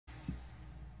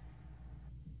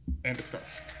And it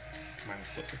starts. Mine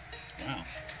explosive. Wow.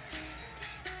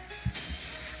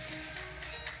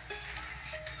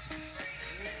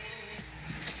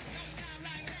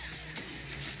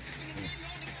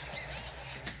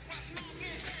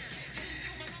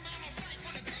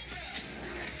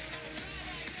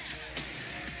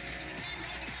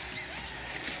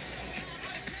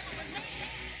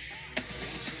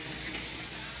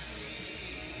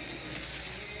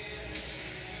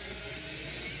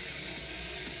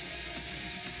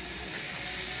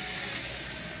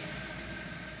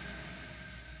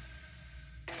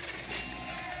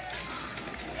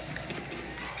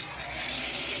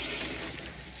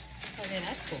 Okay,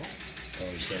 that's cool.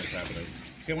 Oh, so it's happening.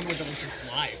 See, I wonder what that looks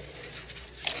like live.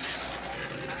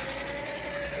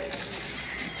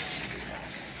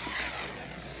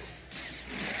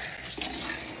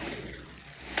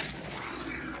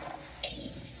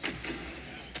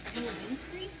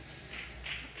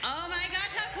 Oh my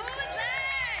gosh, how cool is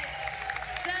that?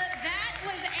 So that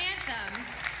was Anthem.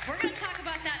 We're going to talk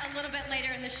about that a little bit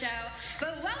later in the show.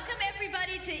 But welcome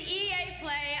everybody to EA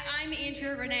Play. I'm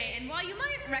Andrea Renee, and while you might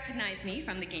recognize me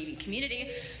from the gaming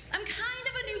community, I'm kind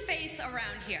of a new face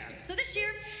around here. So this year,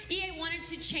 EA wanted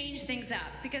to change things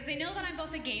up because they know that I'm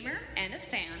both a gamer and a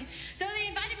fan. So they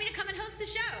invited me to come and host the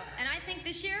show. And I think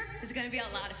this year is going to be a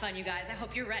lot of fun, you guys. I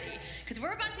hope you're ready because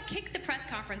we're about to kick the press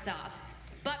conference off.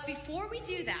 But before we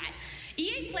do that,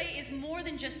 EA Play is more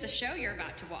than just the show you're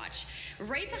about to watch.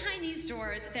 Right behind these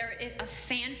doors, there is a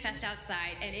fan fest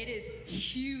outside, and it is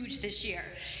huge this year.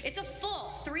 It's a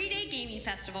full 3-day gaming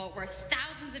festival where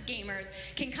thousands of gamers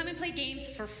can come and play games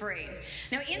for free.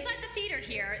 Now, inside the theater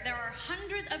here, there are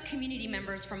hundreds of community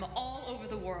members from all over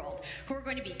the world who are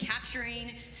going to be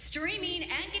capturing, streaming,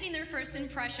 and getting their first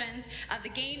impressions of the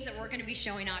games that we're going to be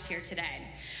showing off here today.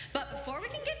 But before we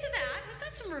can get to that, we've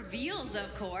got some reveals,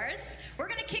 of course. We're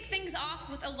going to kick things off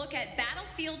with a look at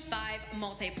Battlefield 5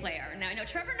 multiplayer. Now, I know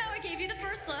Trevor Noah gave you the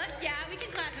first look. Yeah, we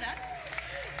can clap it up.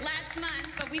 Last month,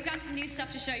 but we've got some new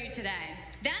stuff to show you today.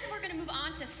 Then we're going to move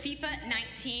on to FIFA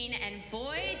 19, and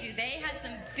boy, do they have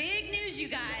some big news, you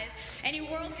guys. Any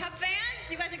World Cup fans?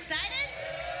 You guys excited?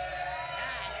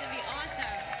 Yeah, it's going to be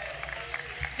awesome.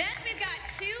 Then we've got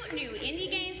 2 new indie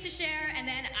games to share, and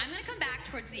then I'm going to come back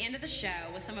towards the end of the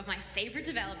show with some of my favorite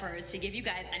developers to give you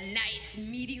guys a nice,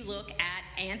 meaty look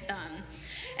at Anthem.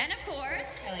 And of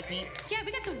course... I like meat. Yeah,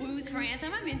 we got the woos for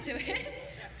Anthem. I'm into it.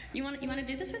 You want to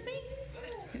do this with me?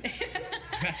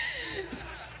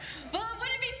 Well,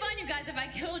 wouldn't it be fun, you guys, if I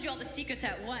told you all the secrets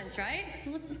at once, right?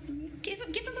 Well, give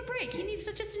him a break. He needs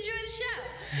to just enjoy the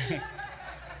show.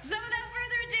 So without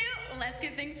further ado, let's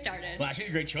get things started. Wow, she's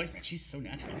a great choice, man. She's so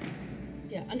natural.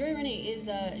 Yeah, Andrea Renee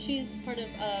is she's part of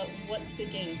What's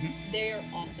Good Games. They're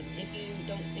awesome. If you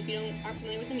aren't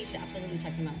familiar with them, you should absolutely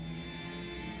check them out.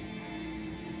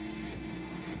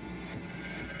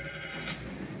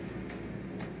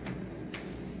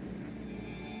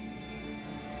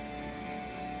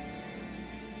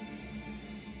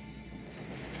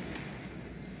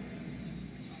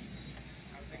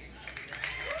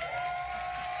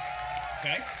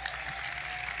 Okay.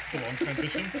 A long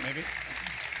transition, maybe.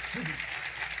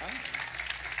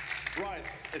 Right,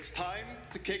 it's time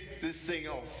to kick this thing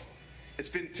off. It's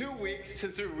been 2 weeks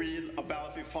since the reveal of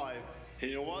Battlefield 5. And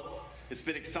you know what? It's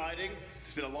been exciting,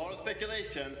 there's been a lot of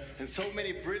speculation, and so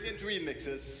many brilliant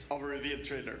remixes of a reveal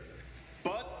trailer.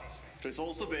 But there's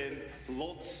also been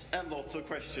lots and lots of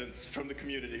questions from the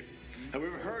community. And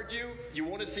we've heard you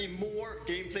want to see more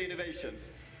gameplay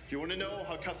innovations. You want to know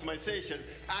how customization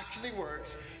actually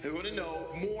works, and you want to know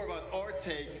more about our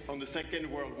take on the Second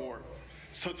World War.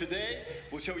 So today,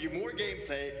 we'll show you more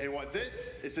gameplay and why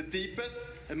this is the deepest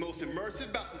and most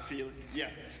immersive Battlefield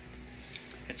yet.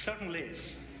 It certainly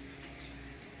is.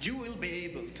 You will be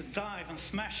able to dive and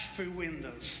smash through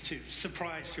windows to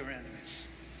surprise your enemies.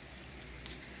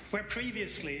 Where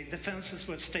previously defenses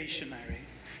were stationary,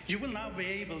 you will now be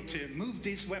able to move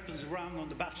these weapons around on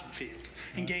the battlefield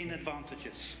and gain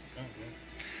advantages.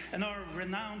 And our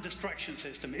renowned destruction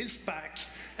system is back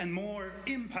and more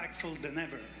impactful than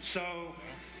ever. So,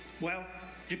 well,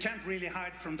 you can't really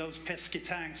hide from those pesky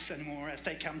tanks anymore as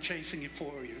they come chasing you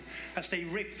for you, as they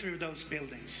rip through those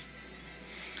buildings.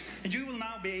 And you will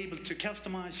now be able to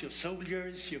customize your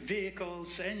soldiers, your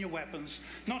vehicles, and your weapons,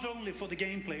 not only for the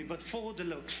gameplay, but for the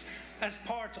looks, as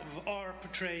part of our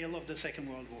portrayal of the Second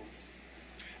World War.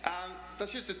 And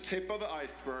that's just the tip of the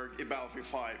iceberg in Battlefield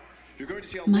 5. You're going to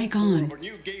see a Mic lot more on. of our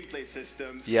new gameplay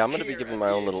systems. Yeah, I'm going to be here giving at my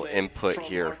own EA little Play input from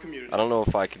here. our community. I don't know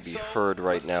if I could be So, heard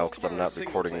right let's now talk because I'm about not single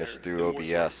recording player this in through more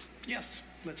OBS. Yes,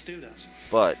 let's do that.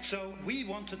 But So we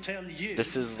want to tell you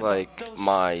this is about like those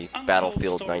my untold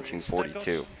Battlefield stories that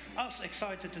 1942. got us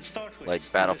excited to start with. Like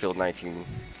Battlefield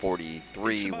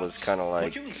 1943 was kind of like.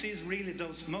 What you will see is really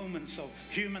those moments of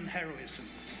human heroism.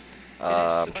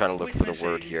 I'm trying to look for the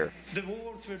word here. The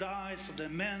war through the eyes of the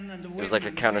men and the women. It was like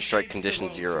a Counter-Strike Condition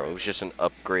Zero. It was just an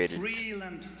upgraded,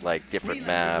 like different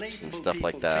maps and stuff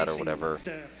like that or whatever,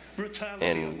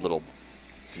 and little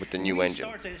with the new engine,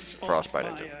 Frostbite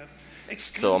engine.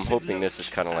 So I'm hoping this is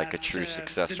kind of like a true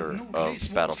successor of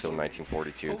Battlefield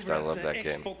 1942 because I love that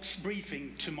game.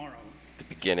 The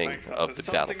beginning of the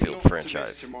Battlefield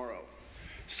franchise.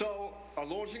 So our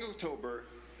launch in October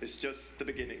is just the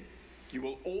beginning. You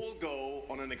will all go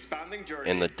on an expanding journey.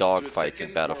 And the dogfights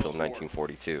in Battlefield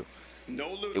 1942.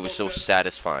 It was so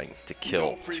satisfying to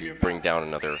kill, to bring down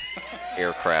another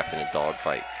aircraft in a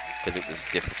dogfight, because it was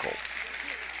difficult.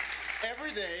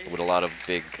 With a lot of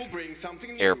big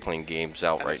airplane games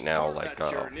out right now, like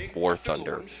War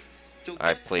Thunder,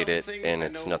 I played it, and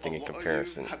it's nothing in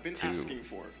comparison to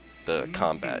the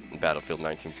combat in Battlefield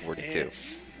 1942,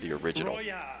 the original.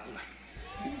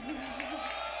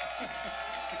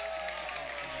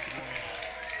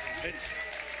 It's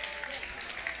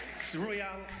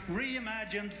Royale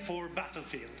reimagined for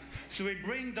Battlefield. So we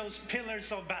bring those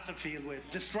pillars of Battlefield with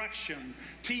destruction,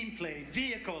 team play,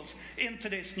 vehicles into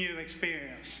this new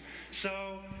experience.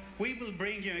 So we will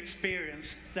bring you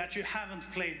experience that you haven't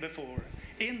played before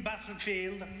in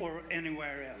Battlefield or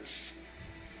anywhere else.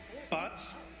 But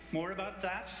more about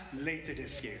that later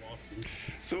this year.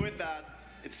 So with that,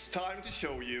 it's time to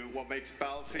show you what makes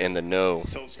Battlefield and the No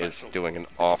so is doing an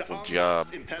awful job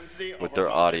with their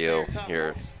audio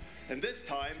here. And this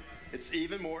time, it's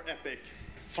even more epic,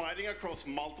 fighting across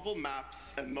multiple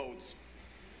maps and modes.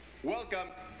 Welcome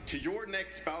to your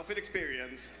next Battlefield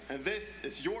experience, and this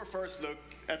is your first look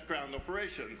at ground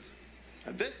operations.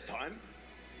 And this time,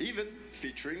 even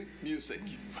featuring music.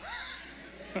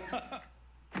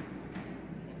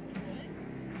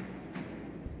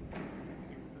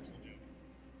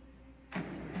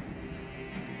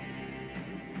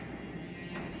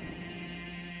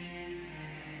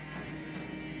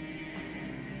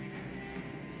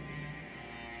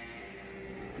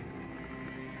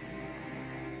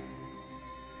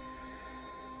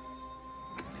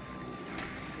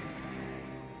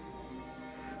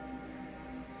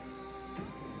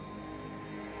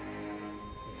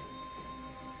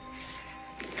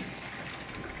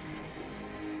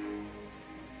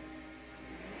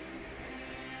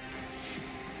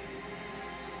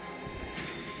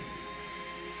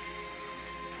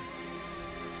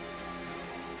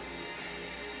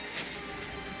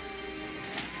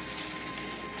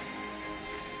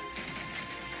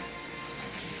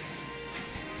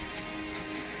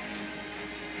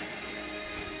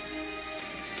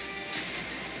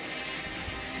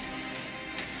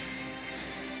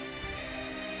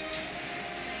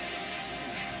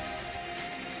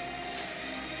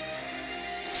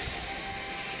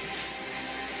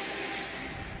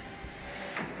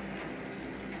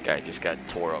 Guy just got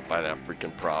tore up by that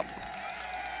freaking prop.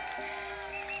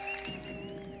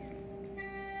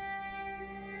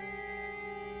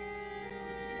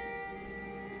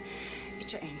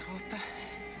 Ikke en dråpe.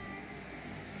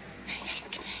 Jeg elsker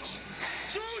deg.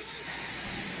 Sus!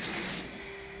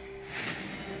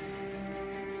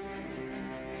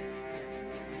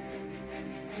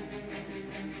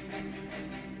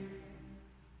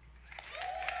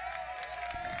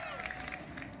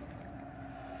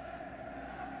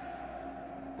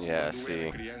 Yeah,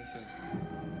 see.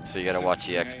 So you gotta watch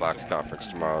the Xbox conference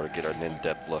tomorrow to get an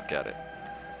in-depth look at it.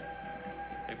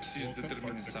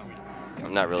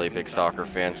 I'm not really a big soccer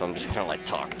fan, so I'm just gonna like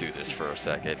talk through this for a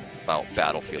second about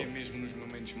Battlefield.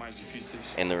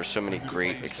 And there were so many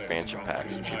great expansion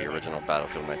packs to the original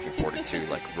Battlefield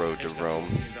 1942, like Road to Rome,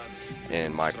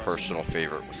 and my personal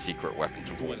favorite was Secret Weapons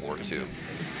of World War II.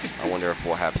 I wonder if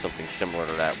we'll have something similar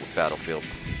to that with Battlefield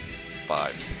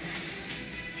 5.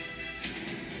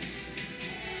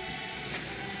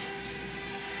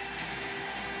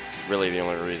 Really, the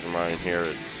only reason why I'm here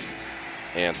is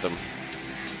Anthem.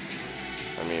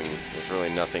 I mean, there's really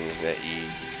nothing that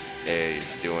EA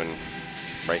is doing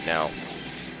right now.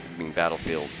 I mean,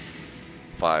 Battlefield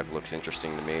 5 looks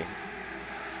interesting to me.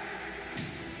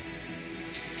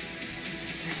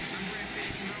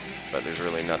 But there's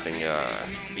really nothing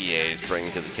EA is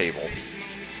bringing to the table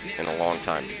in a long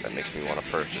time that makes me want to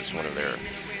purchase one of their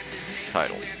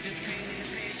titles.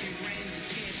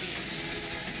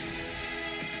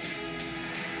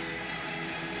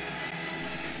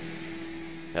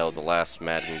 Hell, the last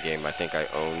Madden game I think I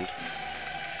owned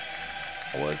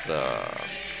was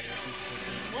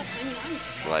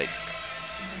like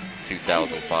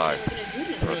 2005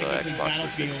 for the Xbox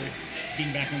 360.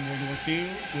 being back in World War II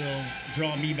will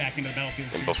draw me back into the Battlefield.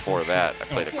 And before that, I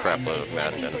played a crap load of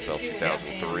Madden NFL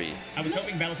 2003. I was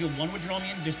hoping Battlefield 1 would draw me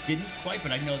in, just didn't quite,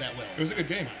 but I know that well. It was a good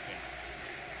game.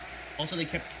 Also, they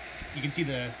kept, you can see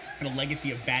the kind of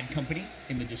legacy of Bad Company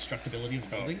in the destructibility of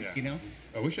buildings, you know?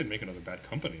 I wish they'd make another Bad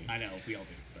Company. I know, we all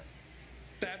do. But.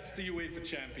 That's the UEFA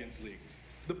Champions League,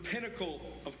 the pinnacle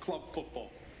of club football,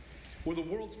 where the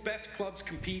world's best clubs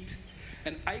compete,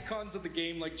 and icons of the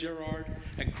game like Gerrard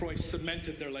and Cruyff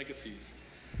cemented their legacies.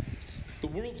 The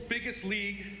world's biggest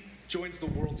league joins the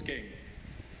world's game.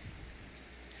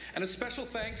 And a special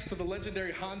thanks to the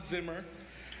legendary Hans Zimmer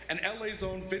and LA's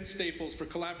own Vince Staples for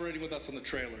collaborating with us on the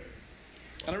trailer.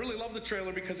 And I really love the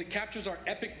trailer because it captures our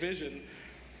epic vision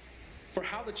for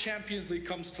how the Champions League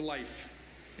comes to life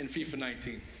in FIFA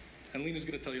 19. And Lena's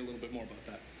going to tell you a little bit more about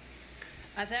that.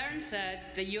 As Aaron said,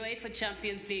 the UEFA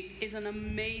Champions League is an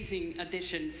amazing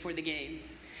addition for the game.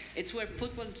 It's where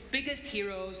football's biggest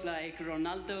heroes like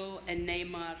Ronaldo and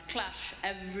Neymar clash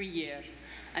every year.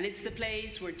 And it's the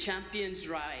place where champions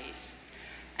rise.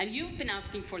 And you've been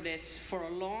asking for this for a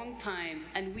long time,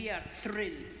 and we are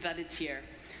thrilled that it's here.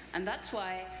 And that's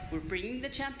why we're bringing the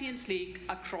Champions League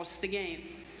across the game.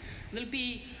 There'll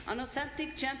be an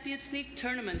authentic Champions League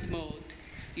tournament mode.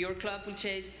 Your club will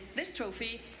chase this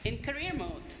trophy in career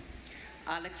mode.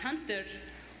 Alex Hunter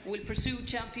will pursue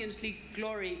Champions League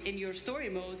glory in your story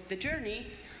mode, The Journey,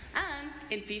 and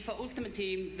in FIFA Ultimate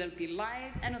Team, there'll be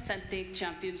live and authentic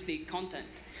Champions League content.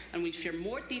 And we'll share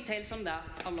more details on that,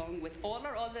 along with all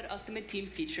our other Ultimate Team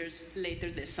features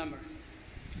later this summer.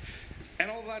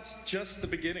 And all that's just the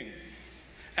beginning.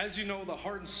 As you know, the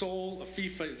heart and soul of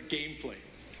FIFA is gameplay.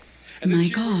 And this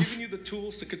year, we're giving you the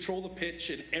tools to control the pitch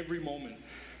in every moment,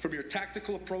 from your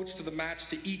tactical approach to the match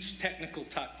to each technical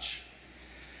touch.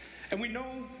 And we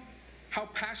know how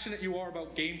passionate you are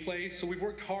about gameplay, so we've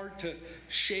worked hard to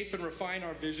shape and refine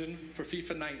our vision for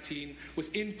FIFA 19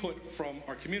 with input from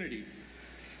our community.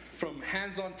 From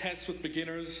hands-on tests with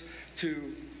beginners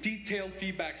to detailed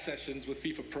feedback sessions with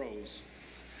FIFA pros.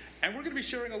 And we're going to be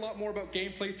sharing a lot more about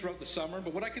gameplay throughout the summer,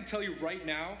 but what I can tell you right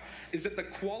now is that the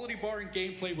quality bar in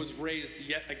gameplay was raised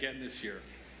yet again this year.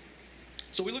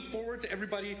 So we look forward to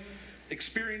everybody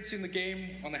experiencing the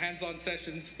game on the hands-on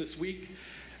sessions this week.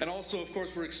 And also, of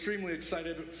course, we're extremely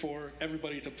excited for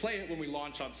everybody to play it when we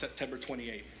launch on September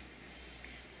 28th.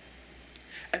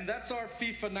 And that's our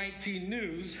FIFA 19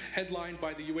 news, headlined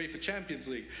by the UEFA Champions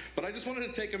League. But I just wanted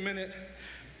to take a minute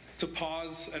to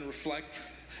pause and reflect.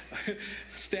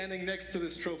 Standing next to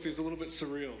this trophy is a little bit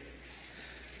surreal.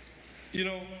 You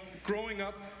know, growing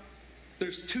up,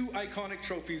 there's two iconic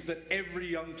trophies that every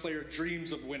young player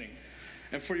dreams of winning.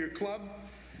 And for your club,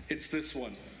 it's this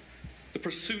one, the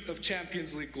pursuit of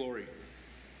Champions League glory.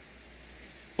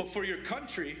 But for your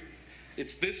country,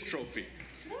 it's this trophy,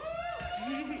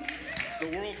 the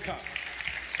World Cup.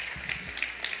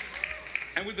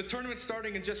 And with the tournament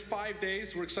starting in just 5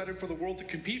 days, we're excited for the world to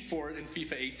compete for it in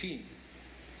FIFA 18.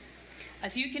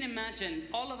 As you can imagine,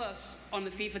 all of us on the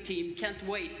FIFA team can't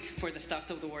wait for the start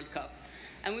of the World Cup.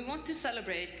 And we want to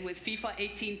celebrate with FIFA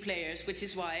 18 players, which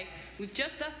is why we've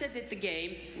just updated the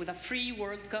game with a free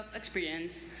World Cup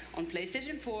experience on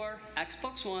PlayStation 4,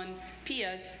 Xbox One,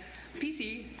 PS,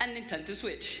 PC, and Nintendo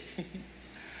Switch.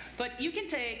 But you can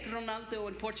take Ronaldo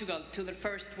and Portugal to their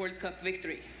first World Cup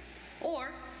victory. Or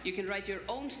you can write your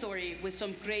own story with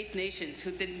some great nations who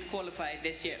didn't qualify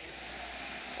this year.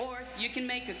 Or you can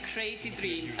make a crazy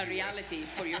dream a reality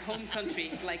for your home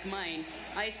country, like mine,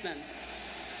 Iceland.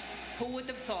 Who would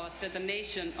have thought that a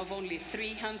nation of only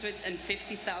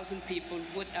 350,000 people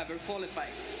would ever qualify?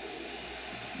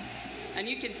 And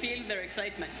you can feel their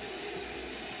excitement.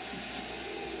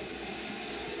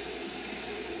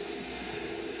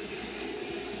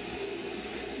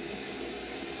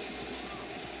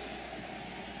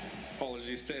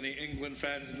 Apologies to any England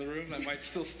fans in the room, that might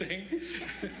still sting.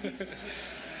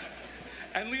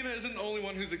 And Lena isn't the only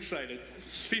one who's excited.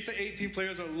 FIFA 18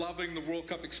 players are loving the World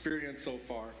Cup experience so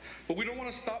far. But we don't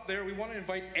want to stop there. We want to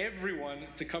invite everyone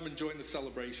to come and join the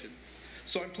celebration.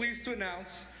 So I'm pleased to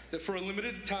announce that for a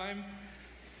limited time,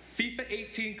 FIFA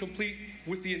 18 complete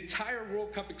with the entire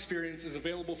World Cup experience is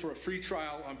available for a free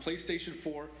trial on PlayStation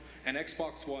 4 and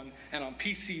Xbox One and on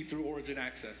PC through Origin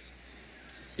Access.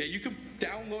 Yeah, you can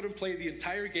download and play the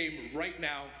entire game right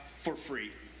now for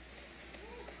free.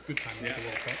 It's a good time to make the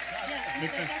World Cup. Yeah,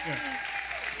 it's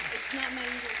not my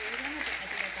usual game, but I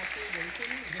think that's actually really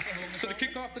cool. So to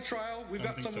kick off the trial, we've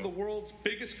got some of the world's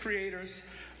biggest creators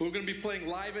who are going to be playing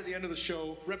live at the end of the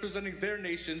show, representing their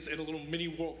nations in a little mini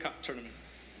World Cup tournament.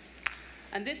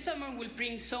 And this summer will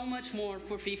bring so much more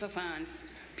for FIFA fans.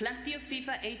 Plenty of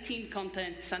FIFA 18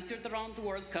 content centered around the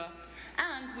World Cup,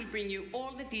 and we'll bring you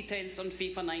all the details on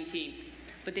FIFA 19.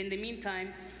 But in the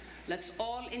meantime, let's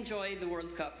all enjoy the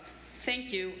World Cup.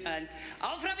 Thank you, and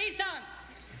auf Ravistan!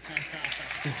 I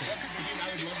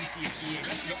would love to see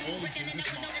the old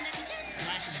business model.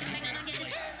 Flash is going to like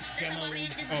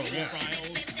demos,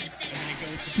 trials, and then it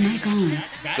goes to My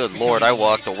God. Good Lord, I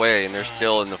walked away and they're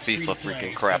still in the FIFA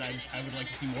freaking crap. I would like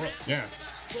to see more of. Yeah.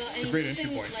 Well, and It's a great entry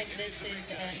something point. like this is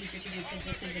easier to do because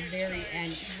this is a very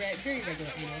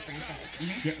regular annual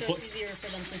franchise. Yeah, So it's easier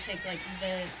for them to take like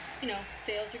the,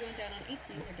 sales are going down on 18.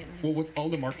 They're getting Well, with all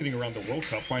the marketing around the World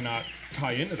Cup, why not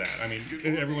tie into that? I mean,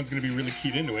 everyone's going to be really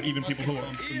keyed into it, even people who are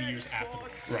in the years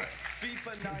afterwards. right.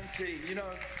 FIFA 19.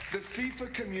 The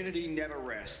FIFA community never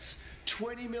rests.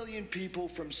 20 million people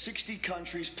from 60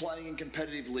 countries playing in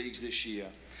competitive leagues this year.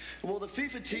 Well, the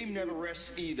FIFA team never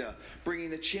rests either, bringing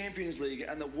the Champions League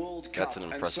and the World Cup That's an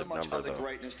and so impressive much number, other though.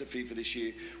 greatness to FIFA this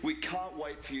year. We can't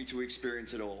wait for you to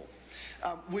experience it all.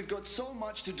 We've got so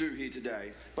much to do here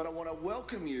today, but I want to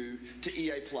welcome you to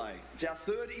EA Play. It's our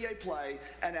third EA Play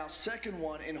and our second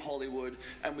one in Hollywood,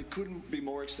 and we couldn't be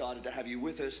more excited to have you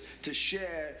with us to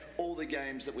share all the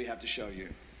games that we have to show you.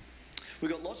 We've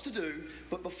got lots to do,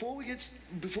 but before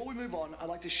we move on, I'd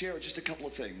like to share just a couple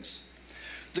of things.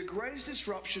 The greatest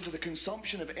disruption to the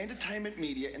consumption of entertainment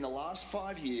media in the last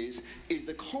 5 years is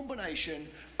the combination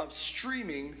of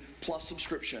streaming plus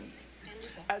subscription.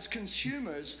 As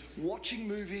consumers, watching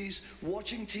movies,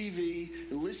 watching TV,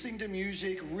 listening to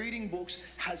music, reading books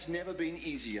has never been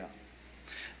easier.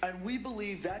 And we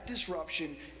believe that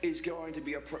disruption is going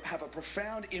to have a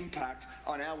profound impact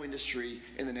on our industry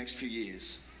in the next few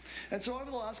years. And so over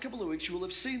the last couple of weeks, you will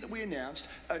have seen that we announced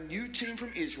a new team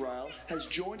from Israel has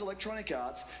joined Electronic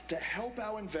Arts to help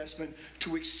our investment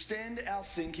to extend our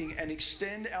thinking and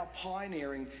extend our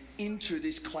pioneering into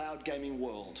this cloud gaming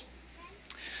world.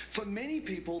 For many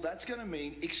people, that's going to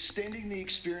mean extending the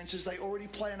experiences they already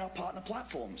play on our partner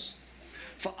platforms.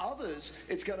 For others,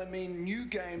 it's going to mean new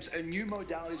games and new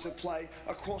modalities of play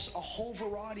across a whole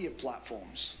variety of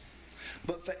platforms.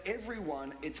 But for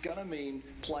everyone, it's going to mean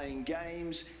playing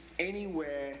games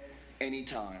anywhere,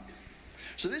 anytime.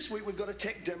 So this week we've got a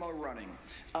tech demo running.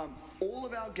 All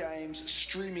of our games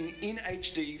streaming in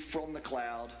HD from the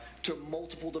cloud to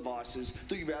multiple devices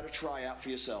that you'll be able to try out for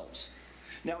yourselves.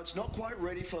 Now, it's not quite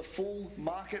ready for full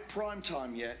market prime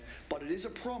time yet, but it is a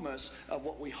promise of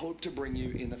what we hope to bring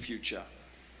you in the future.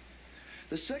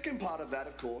 The second part of that,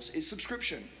 of course, is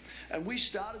subscription. And we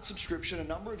started subscription a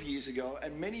number of years ago,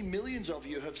 and many millions of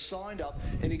you have signed up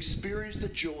and experienced the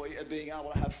joy of being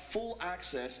able to have full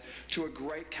access to a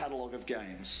great catalog of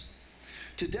games.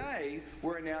 Today,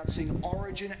 we're announcing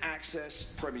Origin Access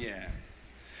Premier.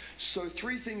 So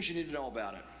 3 things you need to know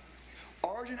about it.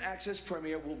 Origin Access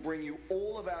Premier will bring you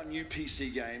all of our new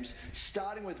PC games,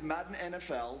 starting with Madden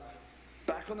NFL,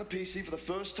 back on the PC for the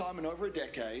first time in over a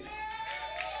decade.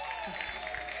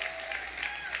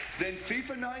 Then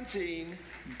FIFA 19,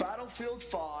 Battlefield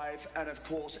 5, and of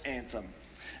course Anthem.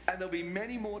 And there'll be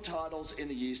many more titles in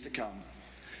the years to come.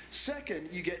 Second,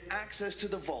 you get access to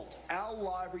the Vault, our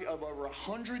library of over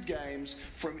 100 games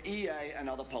from EA and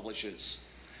other publishers.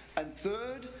 And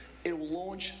third, it will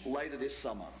launch later this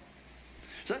summer.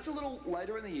 So that's a little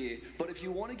later in the year, but if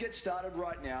you want to get started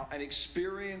right now and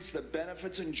experience the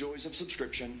benefits and joys of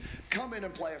subscription, come in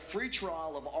and play a free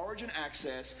trial of Origin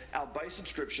Access, our base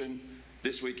subscription,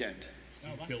 this weekend.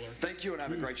 Thank you and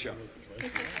have a great show.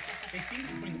 They seem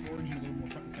to be putting Origin a little more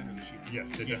front and center this year. Yes,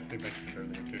 they mentioned it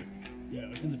earlier too. Yeah,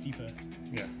 it's in the FIFA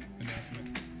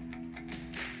announcement.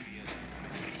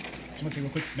 Just want to say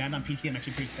real quick, Madden on PC I'm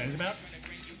actually pretty excited about.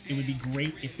 It would be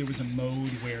great if there was a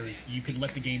mode where you could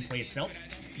let the game play itself,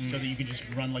 so that you could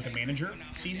just run like a manager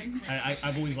season.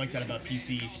 I've always liked that about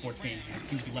PC sports games, and it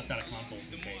seems to be left out of consoles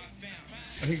these days.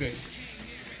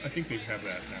 I think they have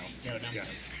that now. Yeah.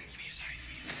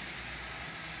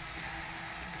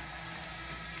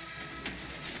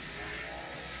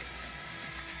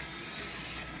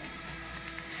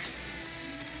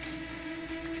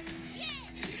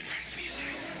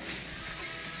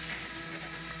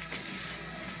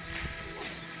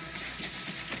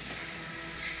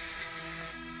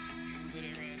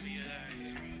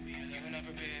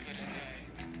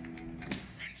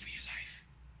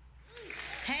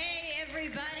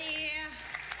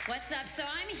 What's up? So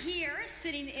I'm here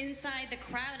sitting inside the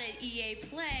crowd at EA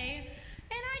Play,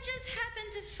 and I just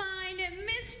happened to find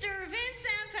Mr. Vince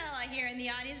Zampella here in the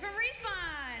audience from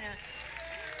Respawn.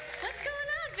 What's going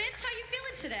on, Vince? How you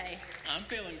feeling today? I'm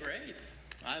feeling great.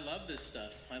 I love this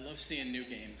stuff. I love seeing new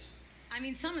games. I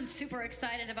mean, someone's super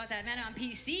excited about that Madden on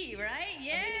PC, right?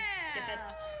 Yeah.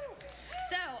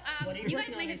 So, you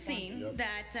guys may have seen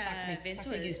that Vince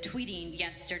was tweeting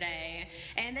yesterday,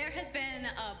 and there has been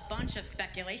a bunch of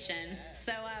speculation.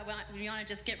 So, you want to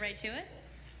just get right to it?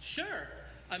 Sure.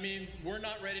 I mean, we're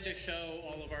not ready to show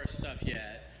all of our stuff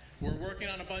yet. We're working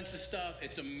on a bunch of stuff.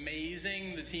 It's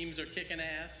amazing. The teams are kicking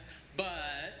ass.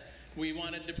 But we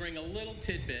wanted to bring a little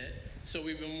tidbit. So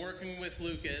we've been working with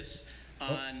Lucas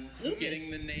on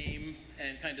getting the name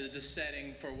and kind of the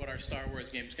setting for what our Star Wars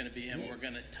game is going to be, and we're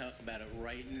going to talk about it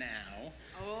right now.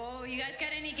 Oh, you guys got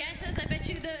any guesses? I bet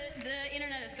you the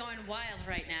internet is going wild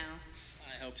right now.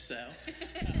 I hope so.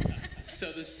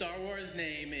 So the Star Wars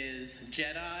name is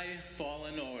Jedi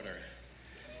Fallen Order.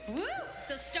 Woo!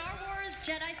 So Star Wars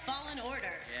Jedi Fallen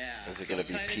Order. Yeah. Is it going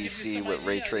to be PC with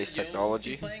ray trace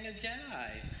technology? Playing a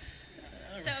Jedi.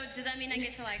 So does that mean I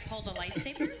get to like hold a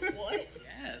lightsaber? What?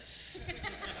 Yes.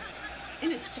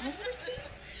 In a Star Wars game?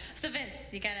 So Vince,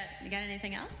 you got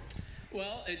anything else?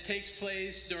 Well, it takes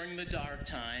place during the Dark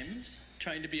Times.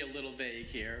 Trying to be a little vague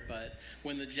here, but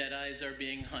when the Jedis are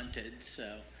being hunted,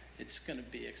 so it's going to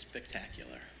be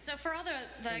spectacular. So for all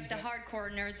the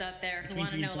hardcore nerds out there who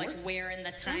want to know like where in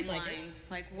the timeline,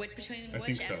 like between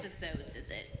which episodes is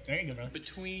it? There you go, bro.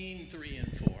 Between 3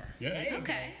 and 4. Yeah.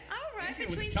 Okay. All right.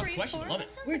 Between 3 and 4. That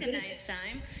sounds like a nice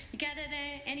time. You got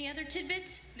any other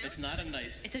tidbits? No? It's not a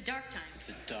nice. It's a dark time. It's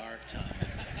a dark time.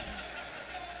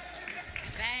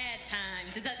 Bad time.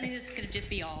 Does that mean it's going to just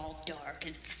be all dark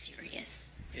and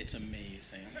serious? It's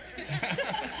amazing.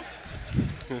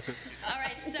 All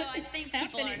right, so I think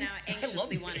people are now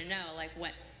anxiously want to know, like,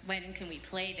 when can we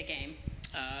play the game?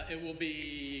 It will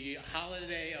be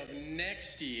holiday of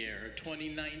next year,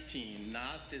 2019,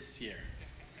 not this year.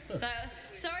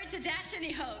 Sorry to dash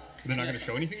any hopes. They're not going to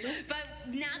show anything, though?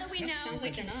 But now that we know,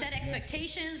 we can set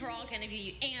expectations. We're all going to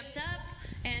be amped up.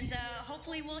 And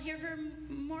hopefully we'll hear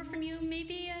more from you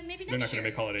maybe next year. They're not going to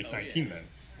make holiday 19 then.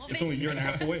 Well, it's only a year and a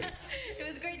half away. It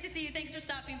was great to see you. Thanks for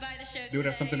stopping by the show today. They would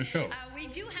have something to show. We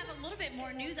do have a little bit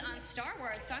more news on Star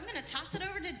Wars, so I'm going to toss it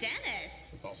over to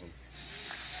Dennis. That's awesome.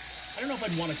 I don't know if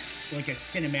I'd want a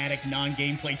cinematic,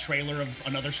 non-gameplay trailer of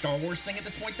another Star Wars thing at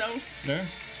this point, though. Yeah.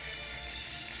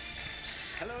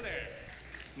 Hello there.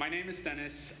 My name is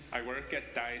Dennis. I work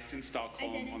at DICE in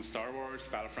Stockholm on Star Wars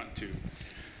Battlefront 2.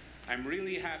 I'm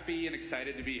really happy and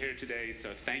excited to be here today,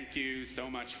 so thank you so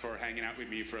much for hanging out with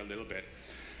me for a little bit.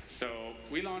 So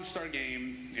we launched our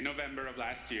game in November of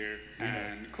last year,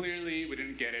 and clearly we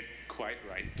didn't get it quite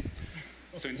right.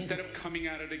 So instead of coming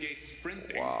out of the gate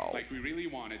sprinting like we really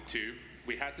wanted to,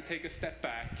 we had to take a step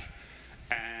back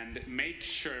and make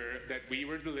sure that we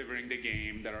were delivering the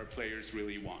game that our players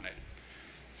really wanted.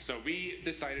 So we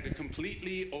decided to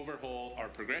completely overhaul our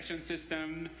progression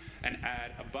system and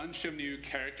add a bunch of new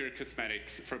character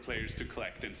cosmetics for players to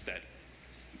collect instead.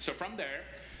 So from there,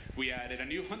 we added a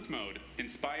new hunt mode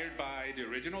inspired by the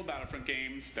original Battlefront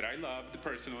games that I loved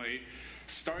personally,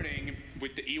 starting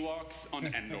with the Ewoks on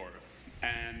Endor.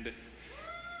 And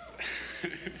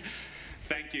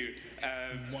thank you.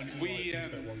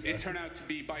 It turned out to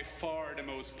be by far the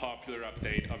most popular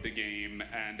update of the game,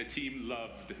 and the team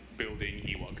loved building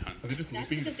Ewok Hunt. Are they just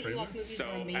looping the trailer?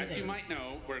 So, as you might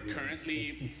know, we're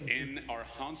currently in our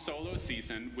Han Solo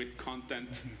season with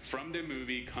content from the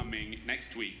movie coming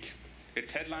next week. It's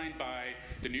headlined by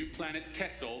the new planet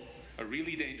Kessel, a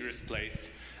really dangerous place,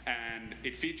 and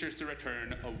it features the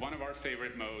return of one of our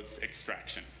favorite modes,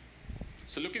 Extraction.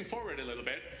 So looking forward a little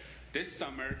bit, this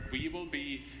summer we will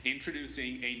be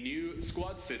introducing a new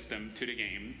squad system to the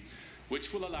game,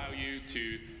 which will allow you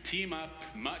to team up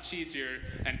much easier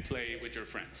and play with your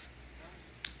friends.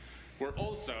 We're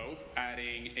also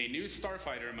adding a new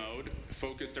Starfighter mode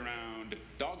focused around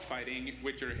dogfighting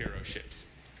with your hero ships.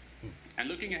 And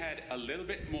looking ahead a little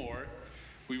bit more,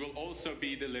 we will also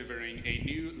be delivering a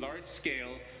new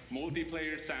large-scale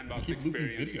multiplayer sandbox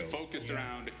experience focused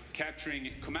around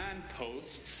capturing command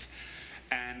posts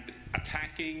and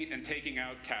attacking and taking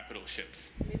out capital ships.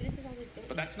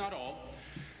 But that's not all.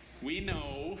 We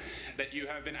know that you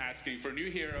have been asking for new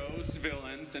heroes,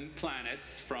 villains, and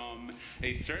planets from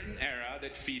a certain era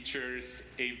that features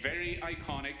a very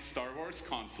iconic Star Wars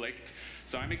conflict.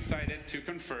 So I'm excited to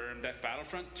confirm that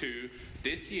Battlefront 2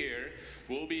 this year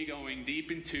will be going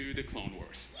deep into the Clone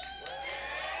Wars.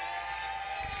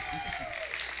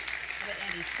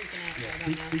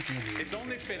 It's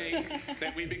only fitting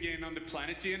that we begin on the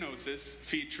planet Geonosis,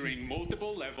 featuring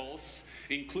multiple levels,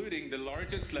 including the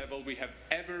largest level we have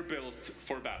ever built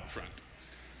for Battlefront.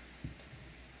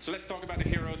 So let's talk about the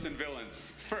heroes and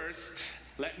villains. First,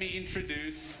 let me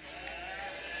introduce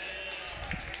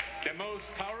the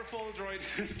most powerful droid,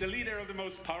 the leader of the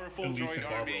most powerful droid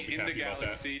army in the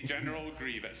galaxy, General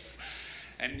Grievous.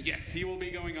 And yes, he will be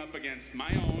going up against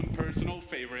my own personal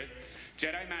favorite,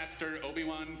 Jedi Master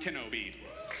Obi-Wan Kenobi.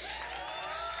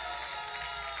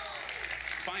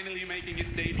 Finally making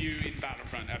his debut in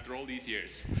Battlefront after all these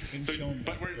years.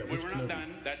 But we're not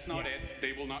done. That's not it.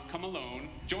 They will not come alone.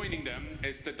 Joining them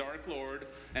is the Dark Lord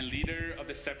and leader of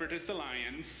the Separatist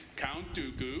Alliance, Count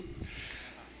Dooku,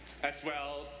 as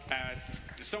well as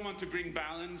someone to bring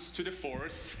balance to the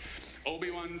Force,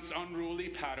 Obi-Wan's unruly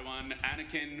Padawan,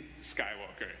 Anakin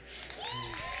Skywalker.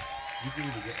 You can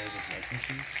really get all those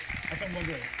likenesses. I'm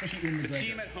wondering, the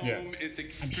team at home is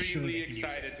extremely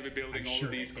excited to be building all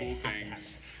of these cool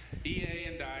things. EA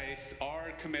and DICE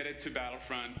are committed to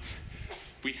Battlefront.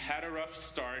 We had a rough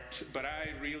start, but I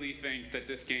really think that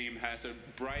this game has a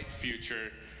bright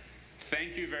future.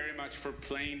 Thank you very much for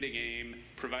playing the game,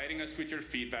 providing us with your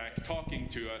feedback, talking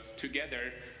to us.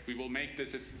 Together, we will make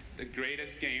this the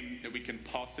greatest game that we can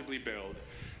possibly build.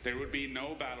 There would be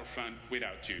no Battlefront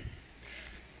without you.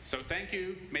 So thank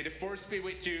you, may the Force be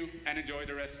with you, and enjoy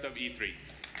the rest of E3.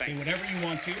 Say whatever you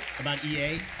want to about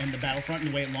EA and the Battlefront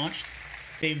and the way it launched.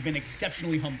 They've been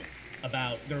exceptionally humble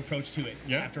about their approach to it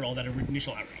after all that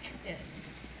initial outrage. Yeah.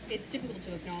 It's difficult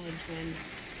to acknowledge when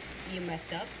you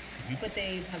messed up, but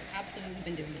they have absolutely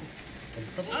been doing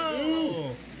that.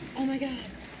 Oh! Oh my god.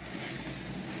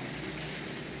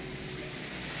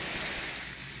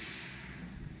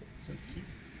 So cute.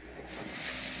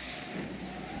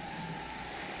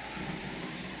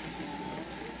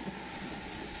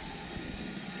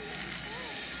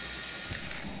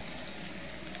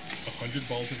 $100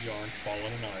 balls of yarn fall on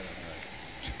an island.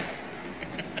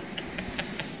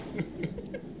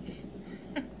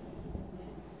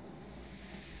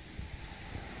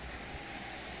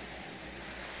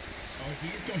 Oh, he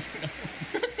is going for another.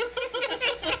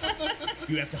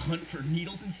 You have to hunt for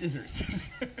needles and scissors.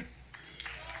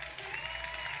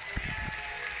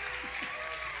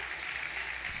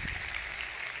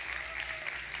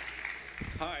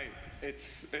 Hi,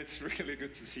 it's really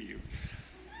good to see you.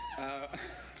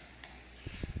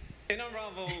 In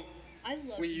Unravel,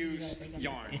 we used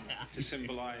yarn to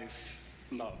symbolize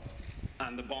love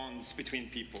and the bonds between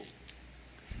people.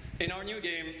 In our new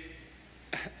game,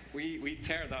 we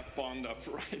tear that bond up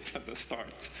right at the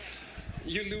start.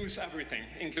 You lose everything,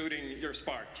 including your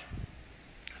spark.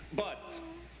 But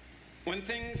when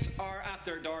things are at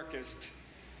their darkest,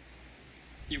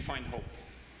 you find hope.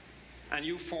 And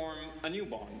you form a new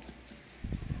bond.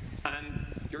 And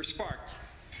your spark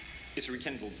is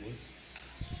rekindled.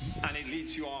 And it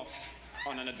leads you off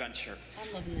on an adventure.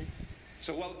 I'm loving this.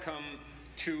 So welcome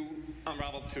to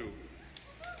Unravel 2.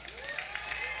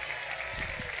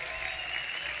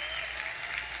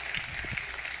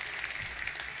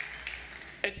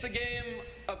 It's a game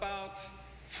about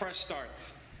fresh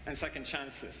starts and second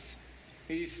chances.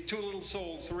 These two little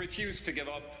souls who refuse to give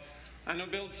up and who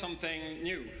build something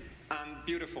new and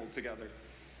beautiful together.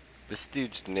 This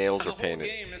dude's nails are painted. The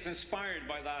whole game is inspired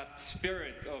by that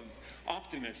spirit of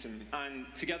optimism and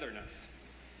togetherness.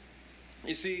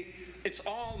 You see, it's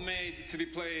all made to be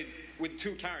played with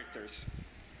two characters.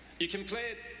 You can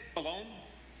play it alone,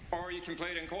 or you can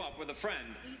play it in co-op with a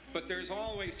friend, but there's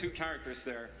always two characters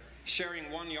there,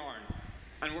 sharing one yarn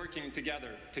and working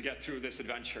together to get through this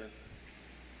adventure.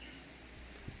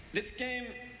 This game,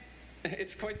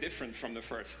 it's quite different from the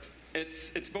first.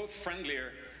 It's both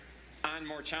friendlier and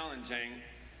more challenging,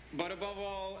 but above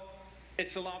all,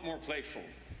 it's a lot more playful.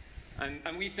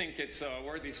 And we think it's a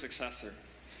worthy successor.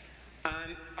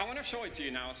 And I want to show it to you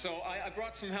now, so I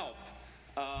brought some help.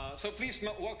 So please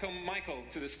welcome Michael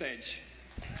to the stage.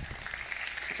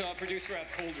 He's a producer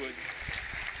at Coldwood.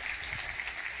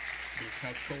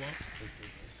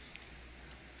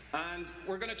 And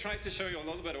we're going to try to show you a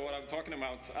little bit of what I'm talking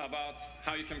about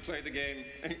how you can play the game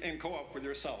in co-op with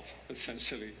yourself,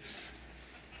 essentially.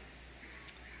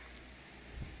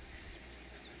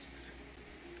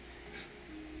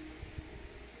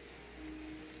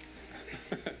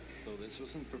 So this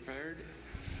wasn't prepared?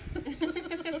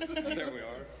 There we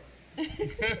are.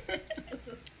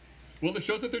 Well, it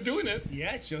shows that they're doing it.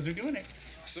 Yeah, it shows they're doing it.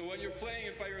 So when you're playing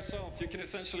it by yourself, you can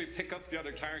essentially pick up the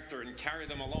other character and carry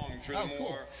them along through the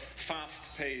more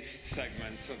fast-paced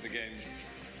segments of the game.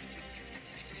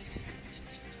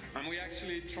 And we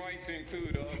actually try to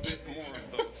include a bit more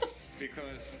of those,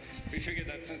 because we figured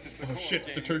that since it's a co-op game,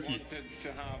 we wanted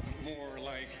to have more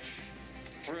like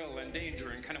thrill and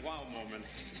danger and kind of wow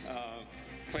moments.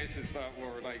 Places that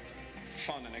were like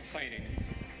fun and exciting.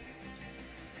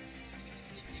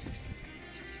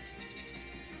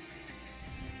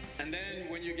 And then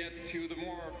when you get to the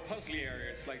more puzzly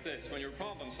areas like this, when you're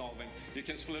problem solving, you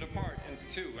can split apart into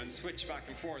two and switch back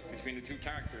and forth between the two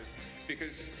characters,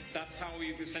 because that's how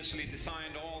we've essentially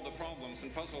designed all the problems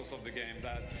and puzzles of the game,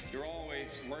 that you're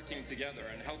always working together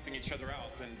and helping each other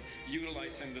out and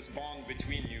utilizing this bond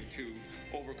between you to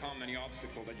overcome any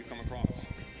obstacle that you come across.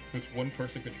 It's one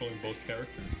person controlling both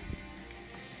characters?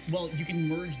 Well, you can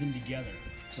merge them together.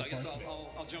 So I guess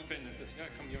I'll jump in at this. Yeah,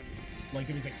 come join me. Like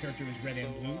if that character was red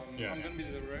and blue? Yeah. I'm going to be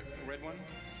the red one.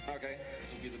 Okay.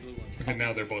 I'll be the blue one. Okay,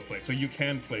 now they're both playing. So you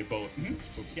can play both,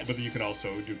 but you can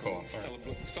also do co-op.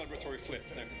 Celebratory flip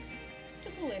there. It's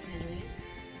a cool way of handling it.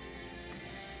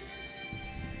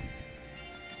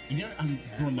 You know what I'm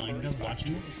reminded of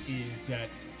watching this is that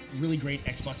really great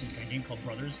Xbox and game called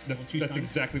Brothers. That's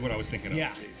exactly what I was thinking of.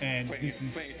 Yeah, and this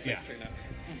is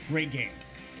great game.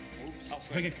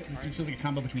 It's like this feels like a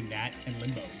combo between that and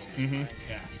Limbo. Mm-hmm.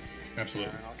 Yeah,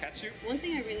 absolutely. I'll catch you. One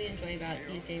thing I really enjoy about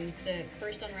these games, the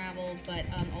first Unravel, but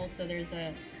also there's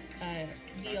a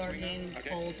VR game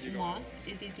called Moss.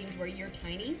 Is these games where you're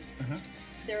tiny.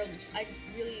 I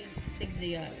really think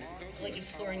the like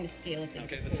exploring the scale of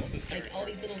things is cool. Like all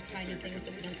these little tiny things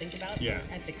that we don't think about. Yeah.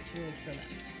 They're epic tools for them.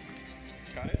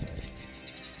 Got it.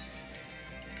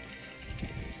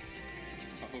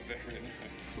 Oh, very nice.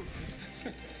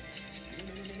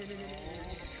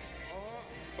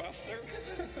 Faster.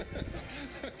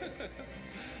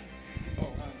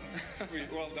 Oh,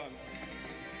 sweet. Well done.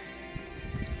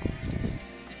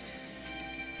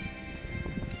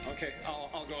 Okay,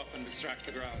 I'll go up and distract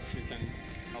the grass.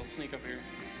 I'll sneak up here.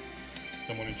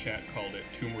 Someone in chat called it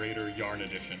Tomb Raider Yarn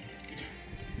Edition.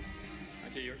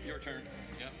 Okay, your turn.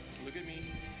 Yeah, look at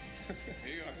me.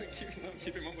 Here you are.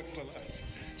 Keep him over to the left.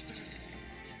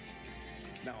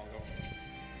 Now I'll go.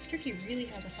 Turkey really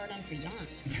has a hard on for yarn.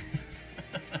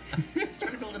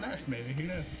 Trying to build a nest, maybe. Who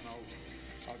knows? No.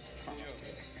 I'll come you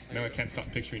up. No, I can't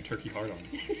stop picturing turkey hard-ons.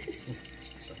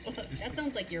 That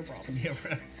sounds like your problem. Yeah,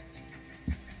 right.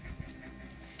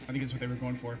 I think that's what they were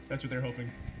going for. That's what they're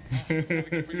hoping. We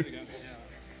can breathe again. Yeah,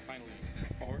 finally.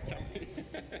 Or can we?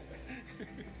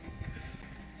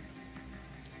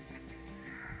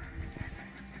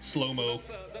 Slow-mo.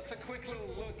 So that's a quick little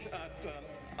look at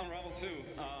Unravel 2.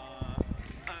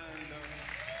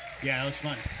 Yeah, it looks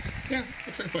fun. Yeah,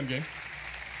 it's a fun game.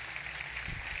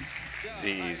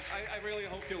 Yeah, I really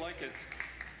hope you like it.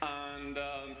 And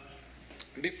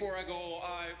before I go,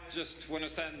 I just want to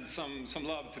send some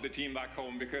love to the team back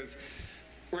home, because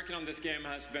working on this game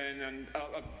has been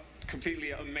a completely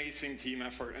amazing team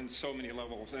effort in so many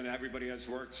levels, and everybody has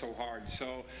worked so hard.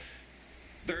 So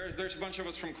there's a bunch of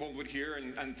us from Coldwood here,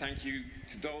 and thank you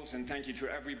to those, and thank you to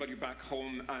everybody back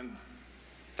home, and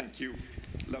thank you.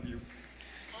 Love you.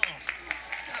 Oh,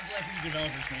 God bless you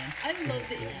developers, man. I love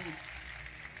that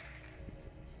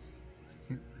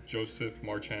you Joseph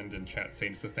Marchand in chat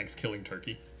saying so thanks killing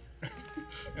turkey. A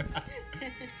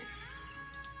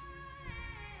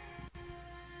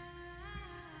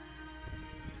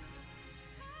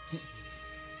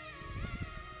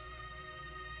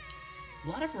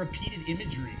lot of repeated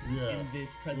imagery in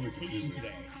this presentation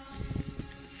today.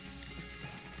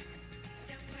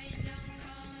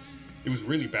 It was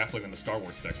really baffling in the Star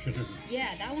Wars section.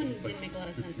 Yeah, that one didn't make a lot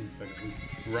of sense.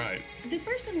 Right. The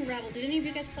first Unravel, did any of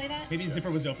you guys play that? Maybe Zipper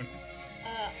was open.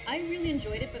 I really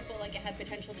enjoyed it, but felt like it had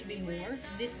potential to be more.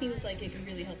 This seems like it could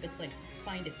really help its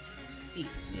find its feet.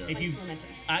 Yeah. Find its momentum.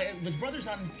 Was Brothers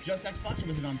on just Xbox or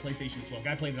was it on PlayStation as well?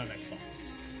 I played it on Xbox.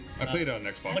 I played it on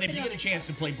Xbox. But if you get a chance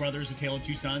to play Brothers: A Tale of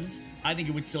Two Sons, I think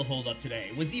it would still hold up today.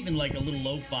 It was even like a little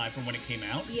lo-fi from when it came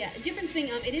out. Yeah, difference being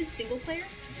it is single player.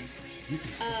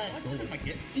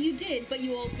 You did, but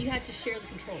you had to share the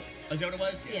controller. Oh, is that what it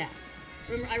was? Yeah.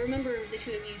 I remember the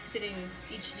two of you sitting,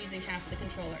 each using half of the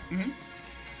controller. Mm-hmm.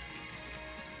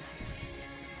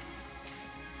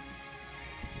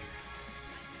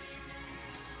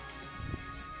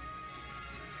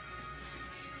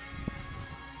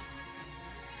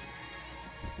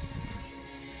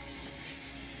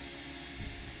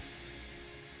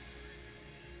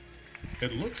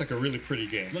 It looks like a really pretty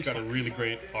game. It's got a really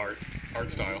great art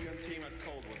style. Team at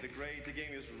Coldwood, the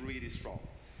game is really strong.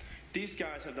 These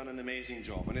guys have done an amazing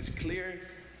job, and it's clear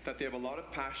that they have a lot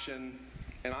of passion,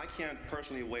 and I can't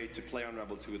personally wait to play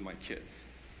Unravel 2 with my kids.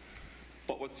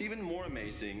 But what's even more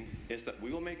amazing is that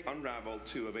we will make Unravel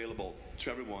 2 available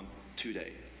to everyone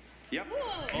today. Yep,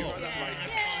 you heard that right.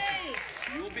 Yay!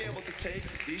 You will be able to take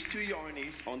these two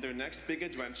Yarnies on their next big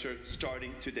adventure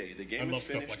starting today. The game is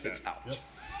finished, it's out. Yep.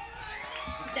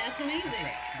 That's amazing.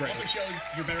 Great. Also shows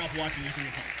you're better off watching it through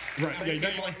your phone. Right. Thank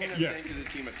you to the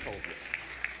team at Coldwood.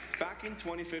 Back in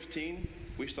 2015,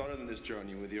 we started on this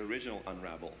journey with the original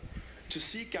Unravel. to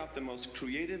seek out the most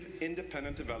creative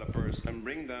independent developers and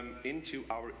bring them into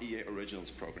our EA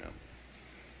Originals program.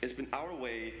 It's been our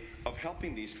way of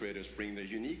helping these creators bring their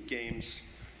unique games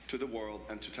to the world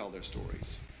and to tell their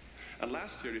stories. And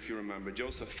last year, if you remember,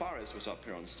 Joseph Fares was up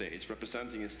here on stage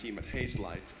representing his team at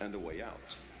Hazelight and A Way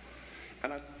Out.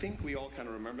 And I think we all kind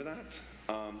of remember that.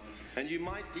 And you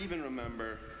might even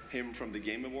remember him from the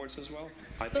Game Awards as well.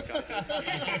 I think I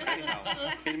did. Anyhow,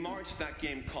 in March, that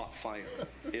game caught fire.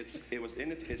 It's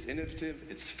innovative,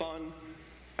 it's fun,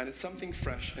 and it's something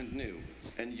fresh and new,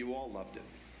 and you all loved it.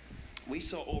 We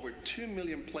saw over 2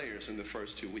 million players in the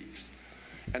first 2 weeks.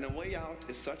 And A Way Out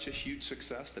is such a huge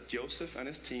success that Joseph and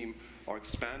his team are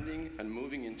expanding and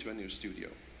moving into a new studio.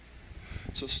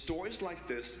 So stories like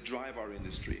this drive our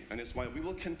industry, and it's why we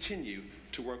will continue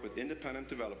to work with independent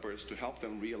developers to help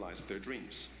them realize their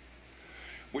dreams.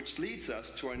 Which leads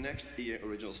us to our next EA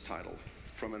Originals title,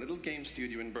 from a little game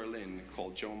studio in Berlin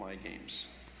called Jomai Games.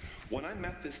 When I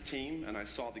met this team and I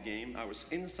saw the game, I was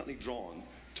instantly drawn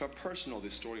to how personal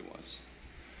this story was.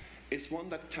 It's one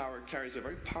that carries a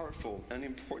very powerful and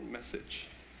important message,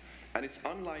 and it's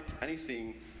unlike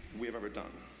anything we have ever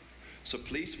done. So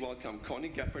please welcome Connie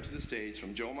Gepper to the stage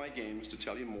from Jomai Games to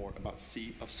tell you more about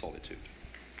Sea of Solitude.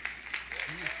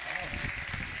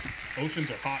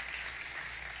 Oceans are hot.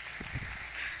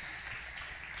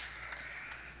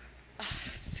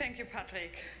 Thank you,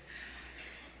 Patrick.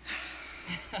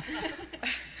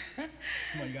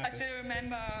 I still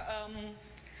remember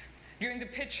during the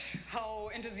pitch how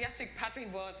enthusiastic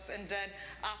Patrick was, and that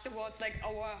afterwards, like,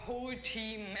 our whole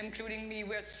team, including me,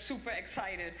 were super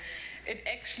excited. It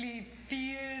actually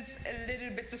feels a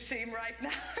little bit the same right now.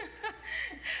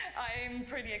 I'm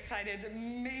pretty excited,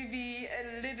 maybe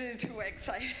a little too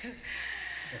excited.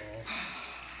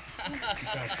 Come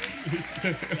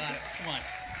on.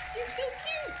 She's so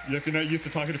cute. Yeah, if you're not used to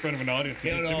talking in front of an audience,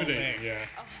 it's intimidating. Yeah.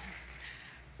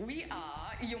 We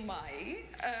are Jomai,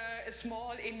 a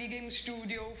small indie game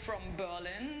studio from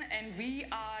Berlin, and we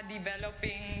are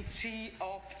developing Sea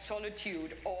of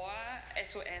Solitude, or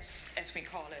SOS as we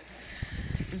call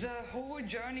it. The whole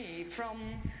journey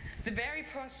from the very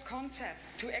first concept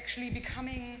to actually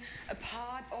becoming a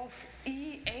part of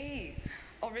EA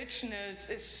Originals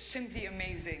is simply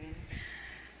amazing.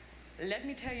 Let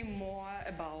me tell you more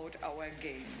about our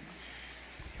game.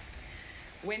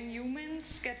 When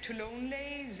humans get too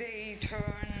lonely, they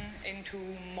turn into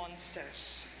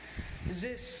monsters.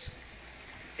 This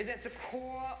is at the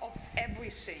core of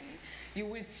everything you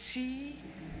will see,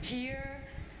 hear,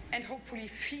 and hopefully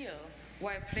feel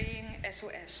while playing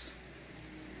SOS.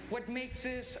 What makes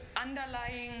this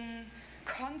underlying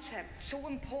concept so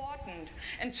important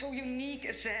and so unique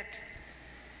is that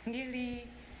nearly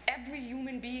every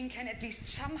human being can at least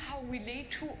somehow relate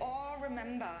to or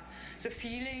remember the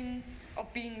feeling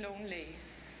of being lonely.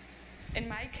 In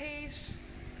my case,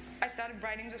 I started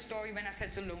writing the story when I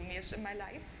felt the loneliest in my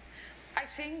life. I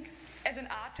think as an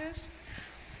artist,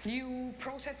 you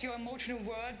process your emotional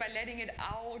world by letting it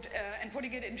out and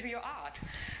putting it into your art.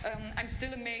 I'm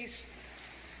still amazed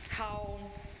how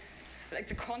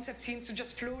the concept seems to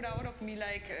just float out of me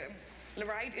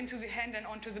right into the hand and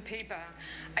onto the paper.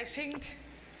 I think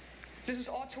this is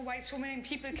also why so many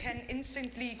people can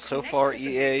instantly So far,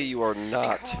 EA, you are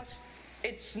not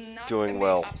it's not doing a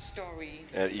well made-up story,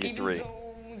 at E3. even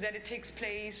though that it takes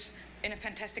place in a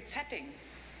fantastic setting.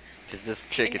 Because this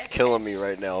chick is killing me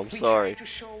right now. I'm sorry. We try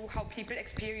to show how people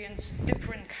experience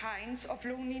different kinds of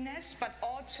loneliness, but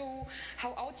also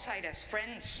how outsiders,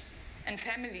 friends, and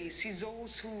families see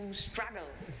those who struggle.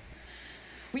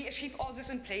 We achieve all this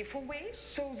in playful ways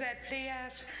so that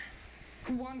players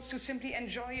who wants to simply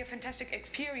enjoy a fantastic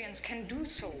experience can do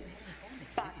so.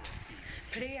 But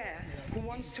player who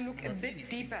wants to look a bit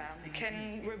deeper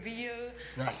can reveal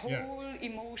a whole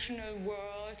emotional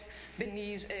world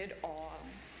beneath it all.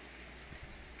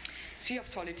 Sea of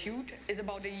Solitude is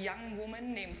about a young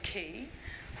woman named Kay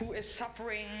who is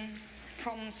suffering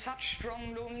from such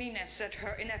strong loneliness that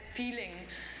her inner feeling,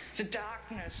 the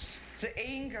darkness, the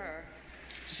anger,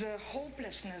 the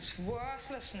hopelessness,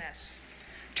 worthlessness,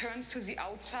 turns to the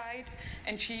outside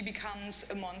and she becomes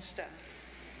a monster.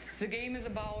 The game is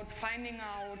about finding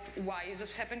out why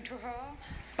this happened to her,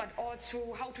 but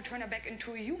also how to turn her back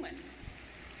into a human.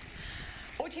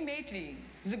 Ultimately,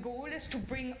 the goal is to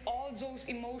bring all those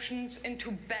emotions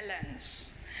into balance.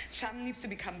 Some needs to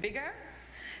become bigger,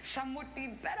 some would be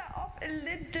better off a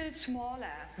little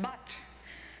smaller, but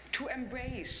to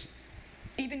embrace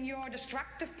even your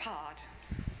destructive part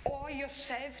or your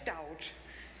self-doubt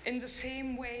in the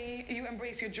same way you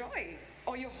embrace your joy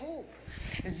or your hope.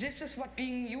 This is what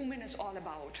being human is all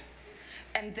about.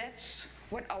 And that's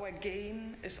what our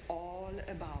game is all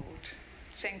about.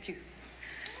 Thank you.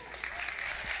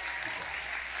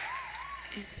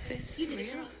 Is this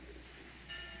real?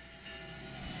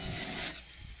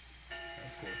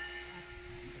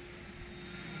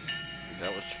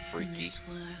 That was freaky. This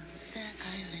world that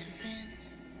I live in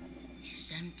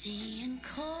is empty and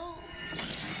cold.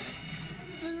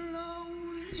 The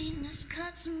loneliness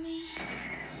cuts me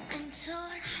and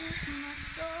tortures my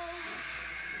soul.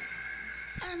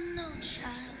 I'm no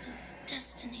child of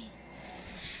destiny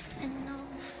and no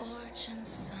fortune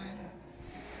son.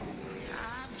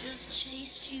 I've just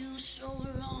chased you so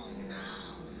long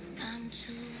now, I'm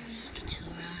too weak to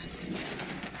run.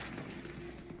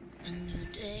 A new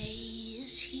day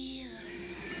is here,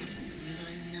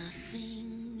 but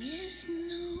nothing is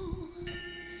new.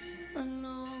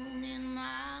 Alone in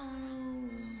my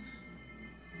room,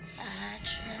 I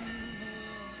tremble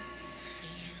for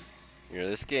you. You know,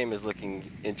 this game is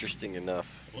looking interesting enough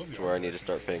to where I need to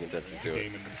start paying attention to it.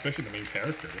 And especially the main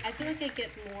character. I feel like I get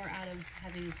more out of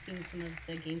having seen some of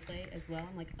the gameplay as well.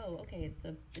 I'm like, oh, okay,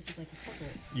 this is like a puzzle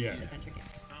adventure game.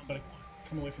 But I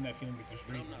come away from that feeling that there's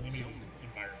very limited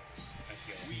environments. I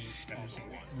feel every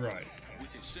single one. Right.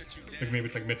 Like maybe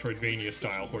it's like Metroidvania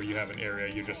style, where you have an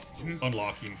area you're just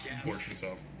unlocking portions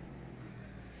of.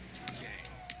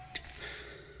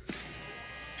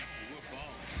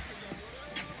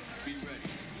 Be ready,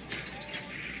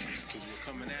 because we're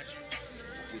coming at you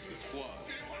with the squad.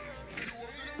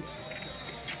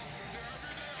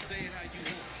 Say it how you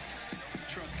want.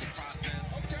 Trust the process.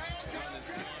 Run as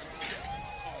one.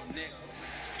 Call next.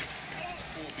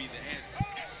 Or be the answer.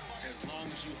 As long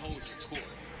as you hold your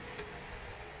course.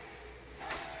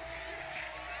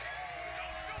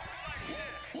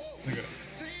 Look at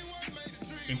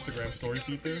Instagram story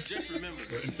feed there. Just remember,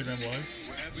 or Instagram Live.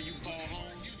 wherever you call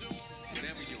home,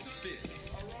 whenever you're fit,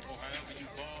 or however you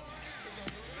ball,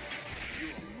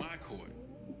 you're on my court.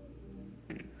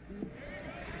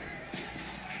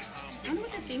 I don't know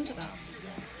what this game's about.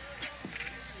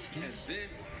 And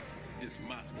this is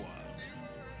my squad.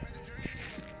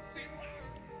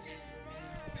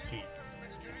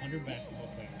 100 basketball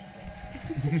players.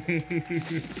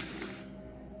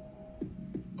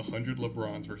 100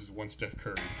 LeBrons versus 1 Steph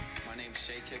Curry. My name's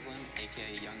Shea Kivlin,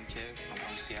 aka Young Kiv. I'm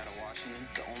from Seattle, Washington.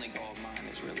 The only goal of mine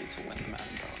is really to win the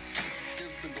Mountain Belt.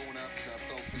 Kiv's been going after that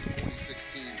belt since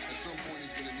 2016. At some point,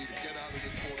 he's going to need to get out of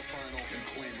this quarterfinal and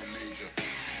claim a major.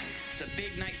 It's a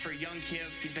big night for Young Kiv.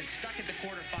 He's been stuck at the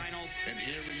quarterfinals. And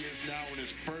here he is now in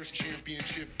his first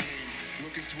championship game,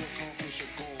 looking to accomplish a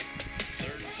goal.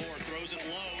 Third and 4, throws it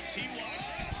low. T.Y.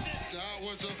 drops it. That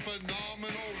was a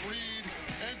phenomenal read,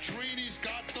 and Trini's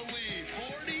got the lead.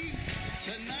 40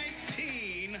 to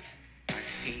 19. I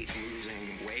hate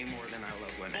losing way more than I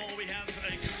love winning. Oh, we have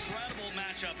an incredible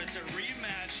matchup. It's a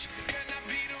rematch. Can I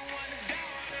be the one to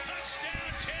touchdown,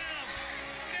 Kev.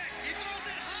 He throws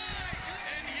it high,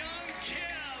 and Young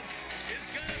Kev is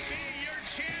going to be your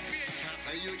champion. Can I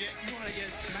play you again? You want to get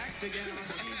smacked again on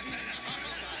TV?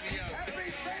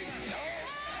 Every face,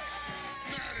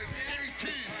 Madden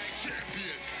 18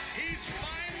 champion. He's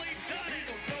finally done it.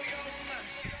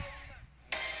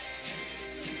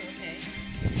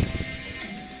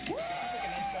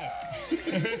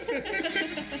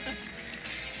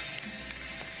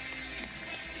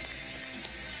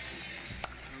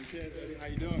 Okay, buddy, how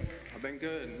you doing? I've been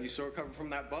good. You still recovering from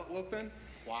that butt whooping?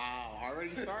 Wow,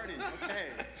 already starting. Okay.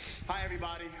 Hi,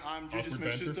 everybody. I'm Juju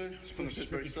Smith-Schuster from the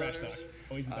Pittsburgh Steelers.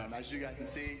 As you guys can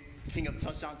see, king of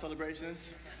touchdown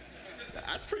celebrations.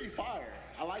 That's pretty fire.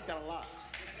 I like that a lot.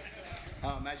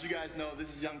 As you guys know, this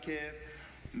is Young Kiv,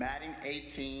 Madden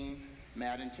 18,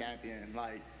 Madden champion.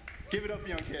 Like, give it up for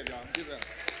Young Kiv, y'all. Give it up.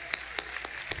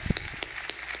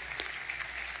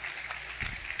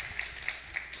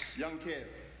 Young Kiv,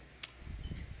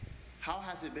 how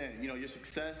has it been? You know, your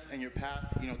success and your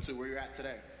path, you know, to where you're at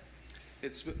today.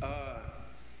 It's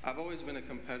I've always been a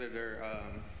competitor.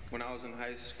 When I was in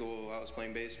high school, I was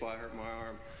playing baseball. I hurt my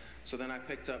arm. So then I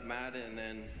picked up Madden,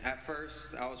 and at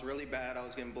first I was really bad. I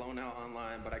was getting blown out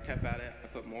online, but I kept at it. I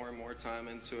put more and more time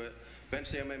into it.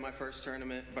 Eventually I made my first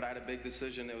tournament, but I had a big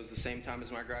decision. It was the same time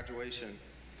as my graduation.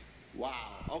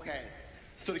 Wow, okay.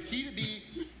 So the key to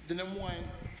be the #1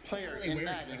 player in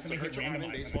Madden is to hurt your arm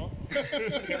in baseball.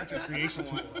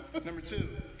 Number 2,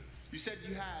 you said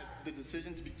you had the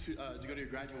decision to go to your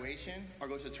graduation or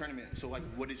go to the tournament. So, like,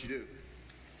 what did you do?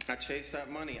 I chased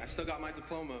that money. I still got my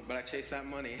diploma, but I chased that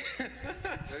money.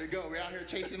 There you go. We're out here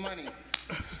chasing money.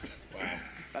 Wow.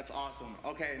 That's awesome.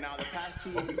 Okay, now the past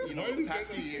two, the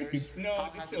past few years. No,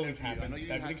 it always happens.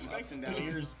 I would expect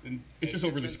players. It's just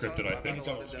overly scripted, I think. I've had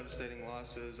a lot of devastating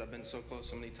losses. I've been so close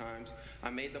so many times. I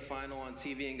made the final on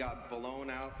TV and got blown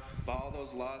out. But all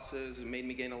those losses, it made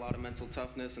me gain a lot of mental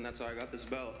toughness, and that's how I got this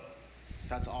belt.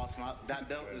 That's awesome. That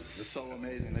belt is so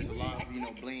amazing. There's a lot of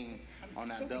bling on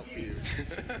that belt for you.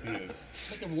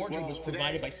 Yes. Like the wardrobe was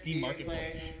provided by Steam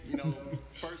Marketplace.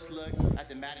 First look at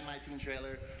the Madden 19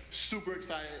 trailer. Super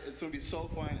excited. It's gonna be so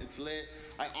fun. It's lit.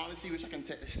 I honestly wish I can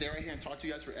stay right here and talk to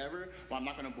you guys forever, but I'm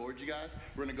not gonna board you guys.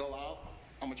 We're gonna go out.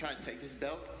 I'm gonna try to take this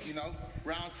belt.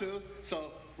 Round 2.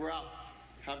 So we're out.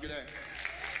 Have a good day.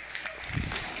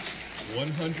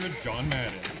 100 John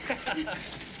Maddens.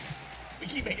 We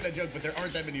keep making that joke, but there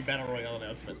aren't that many Battle Royale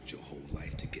announcements. Your whole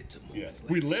life to get to moments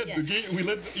we led the game. We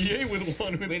led EA with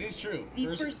one. It is true.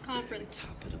 The first conference.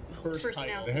 First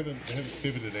title. They haven't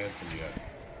pivoted Anthem yet.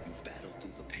 You battle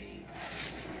through the pain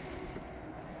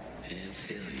and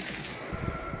failure,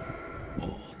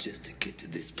 all just to get to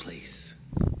this place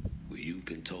where you've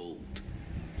been told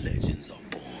legends are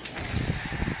born.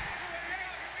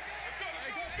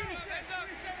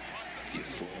 You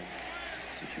fall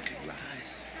so you can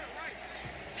rise.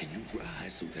 And you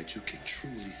rise so that you can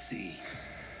truly see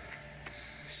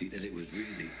that it was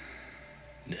really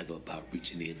never about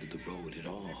reaching the end of the road at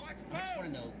all. I just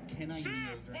want to know, can I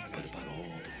kneel during But about all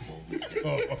the moments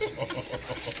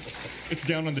that It's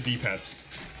down on the D-pad.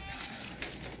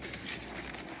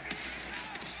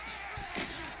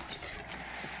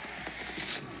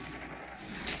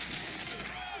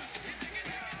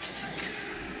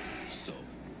 So,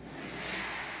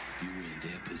 you were in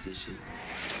their position.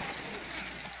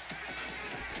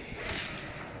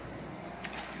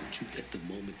 Would you let the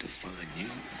moment define you?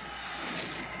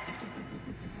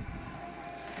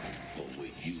 Or will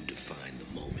you define the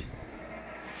moment?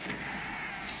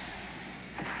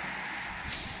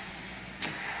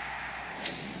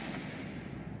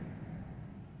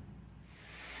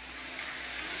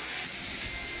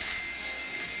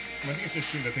 I think it's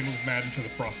interesting that they moved Madden to the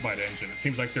Frostbite engine. It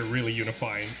seems like they're really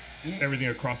unifying everything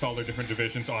across all their different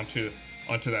divisions onto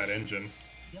that engine.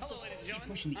 They also keep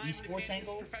pushing the esports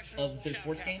angle of their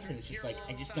sports games, and it's just like,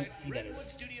 I just don't see that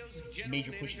as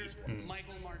major push in esports.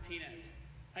 Michael Martinez.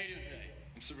 How you doing today?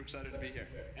 I'm super excited to be here.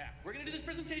 Yeah, we're going to do this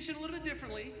presentation a little bit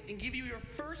differently and give you your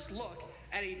first look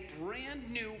at a brand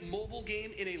new mobile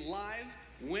game in a live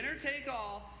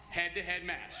winner-take-all head-to-head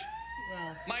match.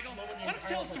 Well, Michael, why don't you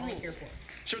tell us the rules?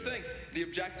 Sure thing. The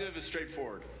objective is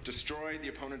straightforward. Destroy the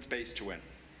opponent's base to win.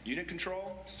 Unit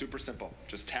control, super simple.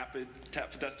 Just tap the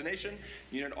destination,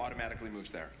 unit automatically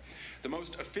moves there. The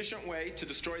most efficient way to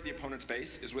destroy the opponent's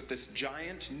base is with this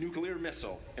giant nuclear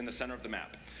missile in the center of the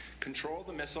map. Control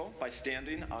the missile by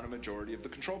standing on a majority of the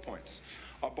control points.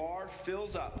 A bar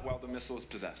fills up while the missile is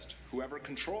possessed. Whoever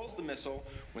controls the missile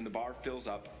when the bar fills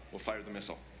up will fire the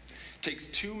missile. Takes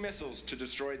 2 missiles to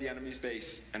destroy the enemy's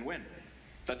base and win.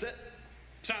 That's it.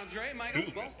 Sounds great, Michael.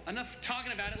 Well, enough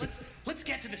talking about it. Let's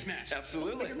get to this match.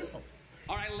 Absolutely.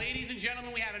 All right, ladies and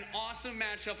gentlemen, we have an awesome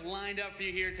matchup lined up for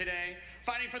you here today.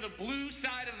 Fighting for the blue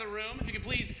side of the room, if you could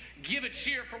please give a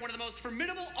cheer for one of the most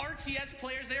formidable RTS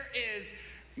players there is.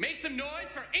 Make some noise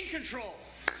for In Control.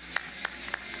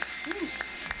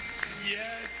 Yes.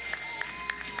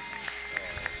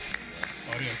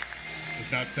 Audience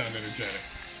does not sound energetic.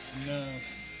 No.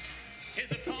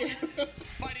 His opponent,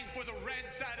 fighting for the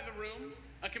red side of the room,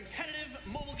 a competitive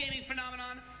mobile gaming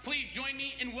phenomenon. Please join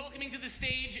me in welcoming to the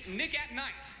stage Nick at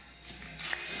Night.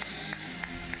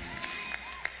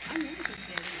 I remember this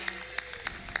game.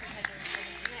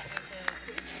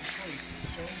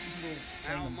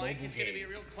 Now, Mike, it's going to be a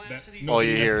real clash of these. All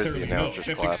you hear is the necessarily announcers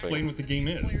know. clapping. Explain what the game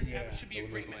is. Players have, it should be a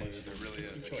great match. It really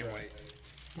is. I can't wait.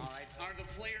 All right, are the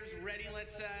players ready?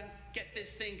 Let's get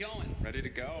this thing going. Ready to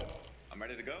go. I'm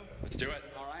ready to go. Let's do it.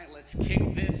 All right, let's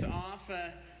kick this off.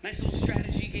 Nice little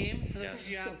strategy game for those of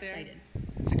you out there.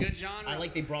 It's a good genre. I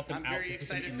like they brought them I'm out. very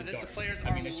excited for this. The players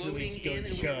I mean, are it's really loading goes in to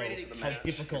and show we're ready to how match.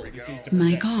 difficult this is to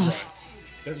Mic protect. off.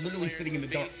 They're literally sitting in the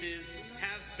dark. Bases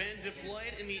have been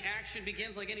deployed and the action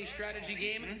begins like any strategy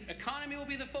game. Economy will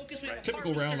be the focus. We have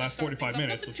Typical round lasts 45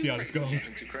 minutes. Let's see how this goes.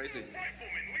 Too crazy.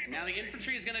 Now the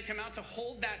infantry is going to come out to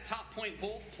hold that top point.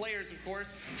 Both players, of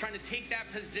course, trying to take that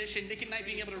position. Nick at Night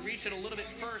being able to reach it a little bit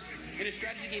first in a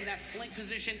strategy game. That flank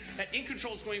position that In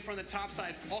Control is going from the top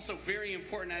side. Also very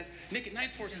important as Nick at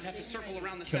Night's forces have to circle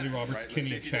around the Kelly center. Roberts,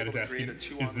 Kenny in chat is asking,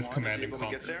 is this Command and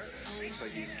Conquer?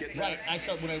 Right, I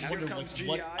thought when I wondered like,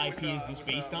 what IP is this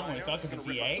based on when I saw it because it's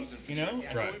EA, you know?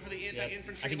 Right. For the Yeah.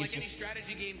 anti-infantry, I think like it's any just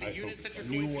strategy game, the I units hope that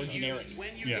you're new going or to generic. use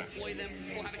when you Yeah. deploy them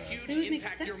will have a huge It would make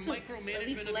impact. sense Your to at least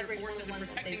micromanagement to leverage one of the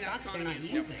ones that they've got that they're not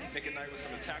using. Nick and Knight with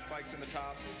some attack bikes in the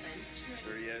top.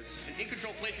 There he is. And In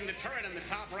Control placing the turret on the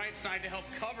top right side to help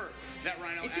cover that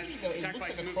Rhino. It's interesting though, it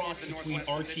looks like a cross between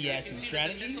RTS and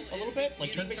strategy a little bit,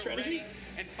 like turn-based strategy.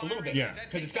 A little bit, yeah.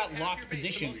 Because it's got locked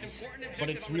positions, but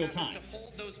it's real time.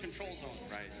 Hold those control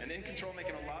zones. Right, and In Control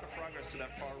making a lot of progress to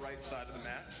that far right side of the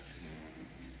match.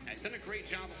 He's done a great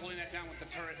job of holding that down with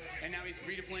the turret, and now he's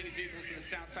redeploying his vehicles to the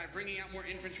south side, bringing out more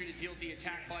infantry to deal with the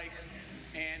attack bikes.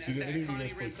 And as that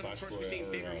economy ramps up, of course, we're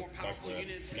seeing bigger, more powerful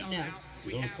units come out.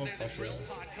 We have that drill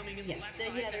pod coming in the left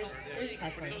side to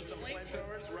help bring those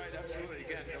flamethrowers. Right, absolutely.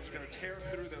 Again, those are going to tear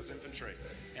through those infantry.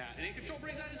 Yeah, and In Control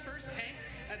brings out his first tank.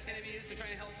 That's going to be used to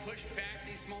try and help push back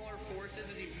these smaller forces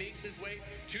as he makes his way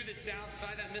to the south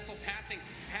side. That missile passing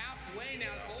halfway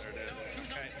now. Two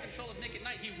zones in control of Nick at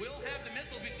Knight. He will have the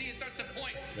missiles. We see it starts to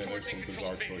point towards In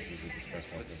Control's choices at this press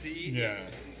conference. Let's see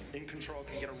In Control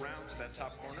can get around to that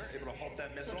top corner, able to halt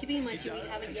that missile. Well, keeping in mind too, we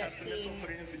haven't yet seen.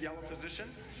 Putting it into the yellow position.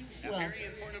 Well,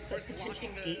 the potential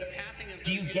escape.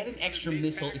 Do you get an extra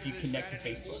missile if you connect to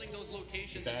Facebook?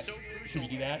 Is that, can you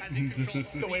do that?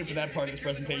 Still waiting for that part of this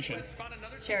presentation.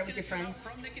 Share it with your friends.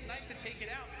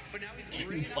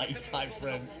 You fight 5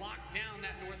 friends.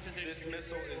 This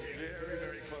missile is very,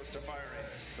 very close to firing.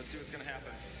 Let's see what's going to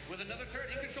happen. With another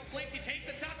turret, In Control flanks, he takes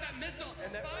the top, that missile,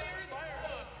 and that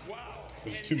fires. Wow.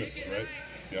 There's 2 missiles, right?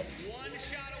 Yep. One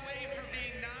shot away from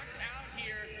being knocked out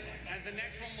here, as the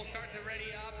next one will start to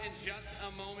ready up in just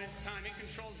a moment's time. In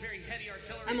Control's very heady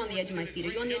artillery. I'm on the edge of my seat.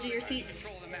 Are you on the edge of your seat?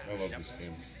 I love this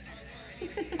game.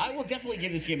 I will definitely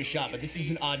give this game a shot, but this is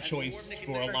an odd choice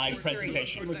for a live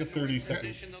presentation. Like a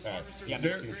 30-second pack. Yeah,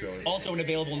 also an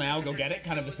available now, go get it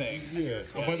kind of a thing. Yeah.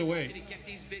 Oh, by the way,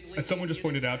 as someone just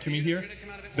pointed out to me here,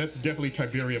 that's definitely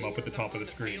Tiberium up at the top of the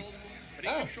screen.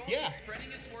 Oh, yeah.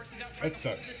 That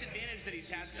sucks.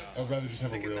 I'd rather just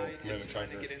have a real Command &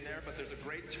 Conquer.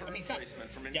 I mean, it's not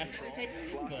definitely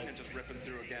Tiberium, but...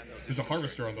 There's a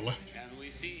Harvester on the left.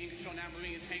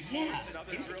 Yeah,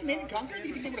 if it's a Command & Conquer, do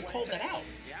you think they would have called that out?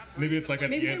 Maybe it's like at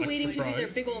Maybe the end, they're waiting to do surprise. their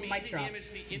big old mic drop.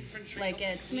 Like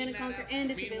it's Command & Conquer and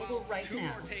it's available right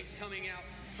now.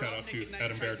 Shout out to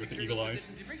Adam Baird with the eagle eyes.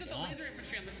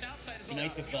 Be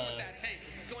nice if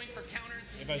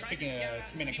I was picking a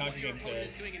Command & Conquer game to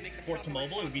port to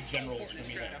mobile, it would be Generals for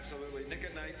me then. Absolutely. Nick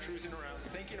at Knight cruising around,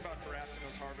 thinking about harassing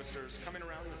those Harvesters, coming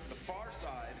around the far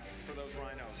side for those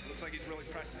Rhinos. Looks like he's really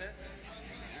pressing it.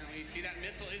 And we see that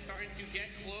missile is starting to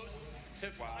get close to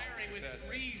firing with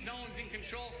 3 zones In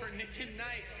Control for Nick and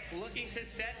Knight, looking to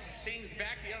set things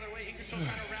back the other way. In Control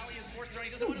trying to rally his forces.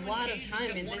 It's a lot of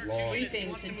time in this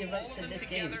briefing to devote to this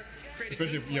game.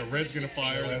 Especially if Red's gonna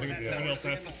fire, I think someone else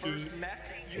has to shoot.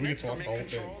 We get to watch the whole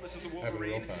thing, have it in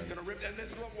real time. And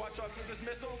this will watch out for this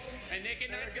missile. And Nick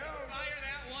and Knight's gonna fire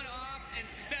that one off and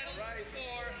settle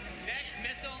for next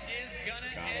missile is gonna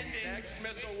end it. Next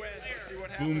missile wins. Let's see what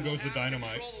happens. Boom goes the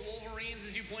dynamite. The Wolverines,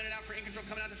 as you pointed out, for In Control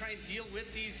coming out to try and deal with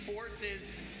these forces.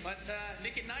 But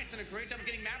Nick at Knight's done a great job of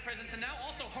getting map presence and now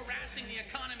also harassing the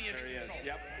economy of In Control.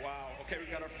 Yep, wow. Okay,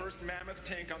 we've got our first Mammoth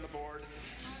tank on the board.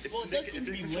 Well, it does seem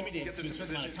to be limited to a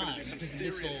certain amount of time because the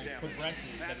missile progresses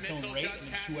at its own rate,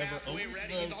 and it's whoever owns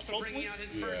the control points.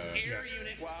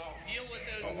 Wow. Deal with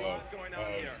those. A lot going on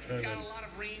here. He's got a lot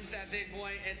of range, that big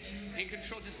boy, and In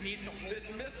Control just needs to hold. This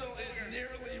missile is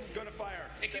nearly going to fire.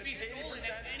 It can be stolen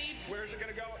at any point. Where is it going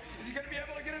to go? Is he going to be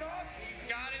able to get it off? He's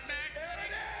got it back. There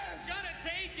it is. Gonna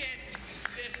take it.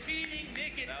 Defeating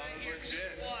Nick and Knight here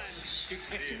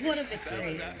 2-1. What a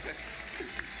victory.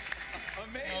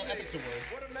 Amazing. Well, epic's a word.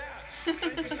 What a match.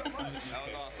 Thank you so much. That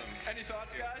was awesome. Any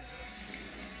thoughts, guys?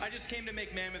 I just came to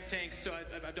make Mammoth tanks, so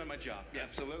I've done my job. Yeah,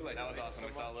 absolutely. That was awesome.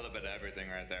 We saw a little bit of everything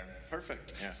right there.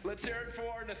 Perfect. Yeah. Let's hear it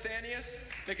for Nathanius,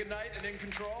 Nick at Knight, and In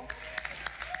Control.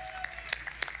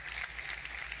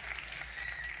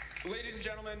 Ladies and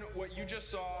gentlemen, what you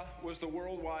just saw was the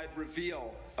worldwide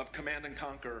reveal of Command &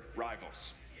 Conquer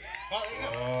Rivals.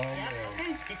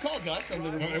 Good call, Gus. On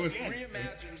the it was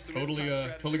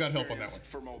totally got help on that one.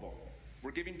 For mobile, we're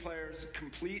giving players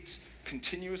complete,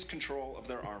 continuous control of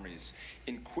their armies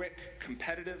in quick,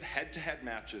 competitive head-to-head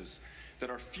matches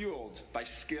that are fueled by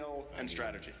skill and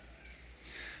strategy.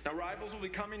 Now, Rivals will be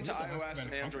coming to iOS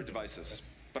and Android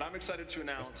devices, but I'm excited to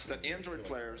announce that Android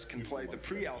players can play the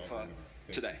pre-alpha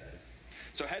today.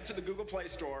 So head to the Google Play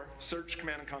Store, search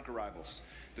Command & Conquer Rivals.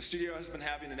 The studio has been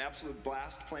having an absolute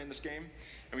blast playing this game,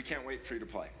 and we can't wait for you to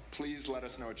play. Please let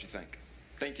us know what you think.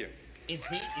 Thank you. If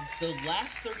the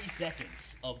last 30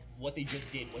 seconds of what they just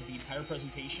did was the entire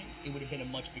presentation, it would have been a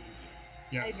much bigger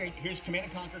deal. Yeah. I agree. Here's Command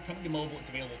 & Conquer coming to mobile. It's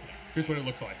available today. Here's what it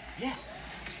looks like. Yeah.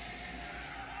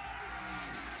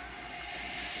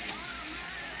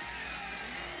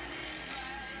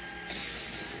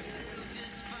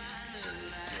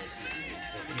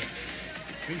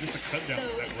 think just a cut down So,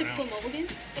 to a that typical round. mobile game?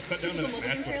 A cut down to Typical that mobile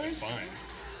match game would have been trailer? fine.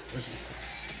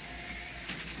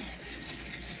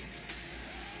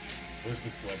 Where's the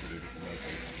celebrity that can write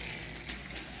this?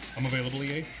 I'm available,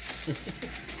 EA.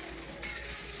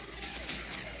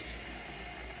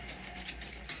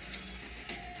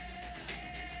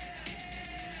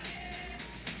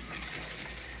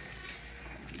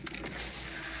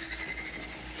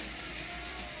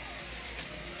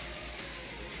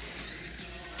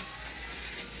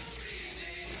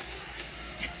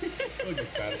 I feel like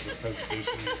as bad as the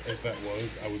presentation as that was,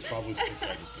 I would probably still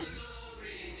try this game.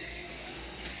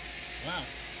 Wow.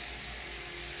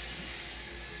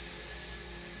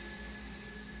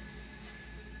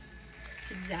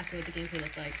 It's exactly what the gameplay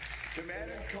looked like.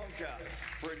 Command and Conquer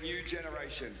for a new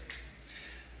generation.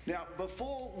 Now,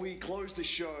 before we close the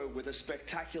show with a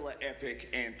spectacular epic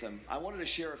anthem, I wanted to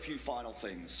share a few final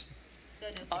things.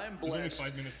 I am blessed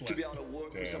to be able to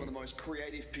work with some of the most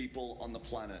creative people on the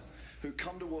planet who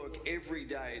come to work every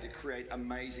day to create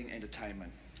amazing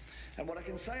entertainment. And what I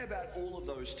can say about all of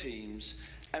those teams,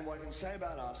 and what I can say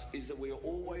about us, is that we are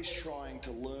always trying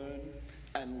to learn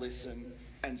and listen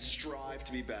and strive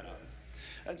to be better.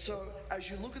 And so, as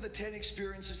you look at the 10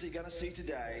 experiences that you're going to see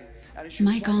today, and as you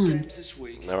play games this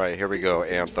week, all right, here we go,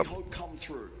 Anthem. we hope come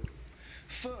through.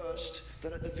 First,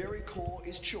 that at the very core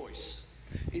is choice.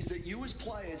 Is that you as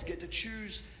players get to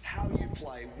choose how you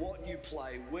play, what you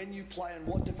play, when you play, and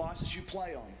what devices you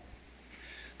play on.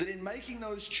 That in making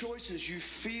those choices, you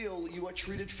feel you are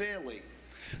treated fairly.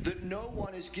 That no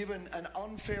one is given an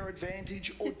unfair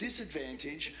advantage or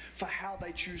disadvantage for how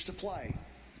they choose to play.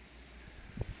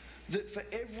 That for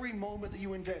every moment that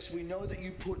you invest, we know that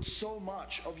you put so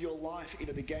much of your life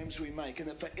into the games we make, and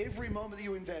that for every moment that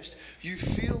you invest, you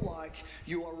feel like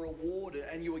you are rewarded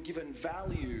and you are given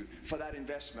value for that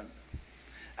investment.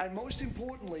 And most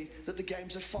importantly, that the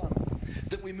games are fun,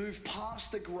 that we move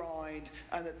past the grind,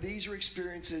 and that these are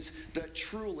experiences that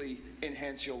truly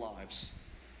enhance your lives.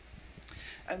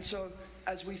 And so,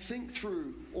 as we think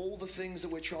through all the things that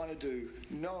we're trying to do,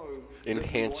 know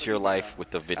enhance your life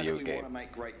with the video we game. want to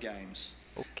make great games.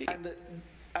 Okay. And that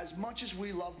as much as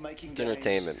we love making It's games,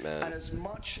 entertainment, man. and as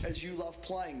much as you love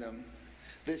playing them,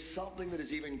 there's something that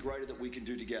is even greater that we can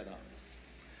do together.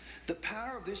 The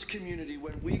power of this community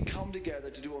when we come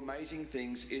together to do amazing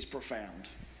things is profound.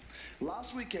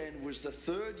 Last weekend was the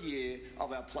 3rd year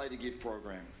of our Play to Give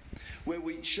program, where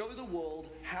we show the world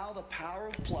how the power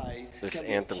of play This can be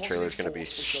a Anthem trailer is going to be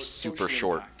positive force for super social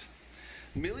short. impact.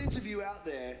 Millions of you out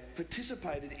there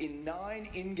participated in 9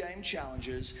 in-game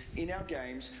challenges in our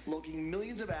games, logging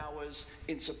millions of hours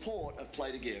in support of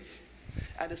Play to Give.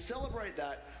 And to celebrate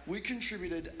that, we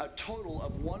contributed a total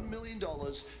of $1 million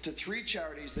to 3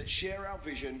 charities that share our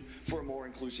vision for a more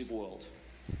inclusive world.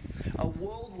 A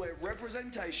world where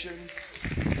representation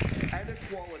and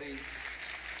equality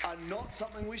are not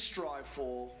something we strive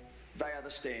for, they are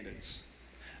the standards.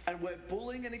 And where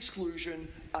bullying and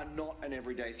exclusion are not an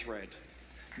everyday threat.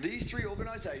 These 3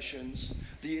 organizations,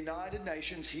 the United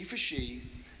Nations He for She,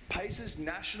 PACE's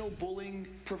National Bullying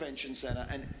Prevention Center,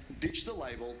 and Ditch the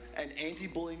Label, an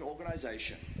anti-bullying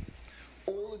organization,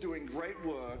 all are doing great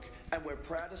work, and we're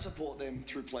proud to support them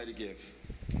through Play to Give.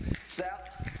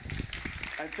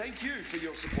 And thank you for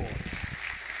your support.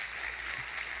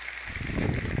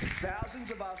 Thousands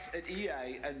of us at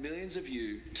EA and millions of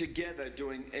you together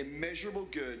doing immeasurable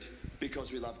good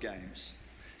because we love games.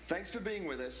 Thanks for being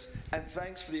with us, and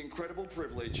thanks for the incredible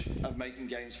privilege of making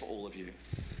games for all of you.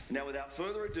 Now, without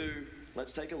further ado,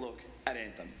 let's take a look at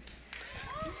Anthem.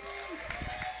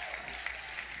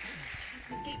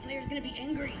 This game player's gonna be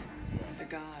angry. The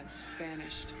gods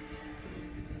vanished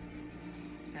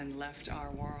and left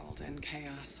our world in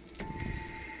chaos,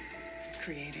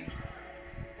 creating,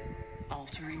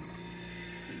 altering,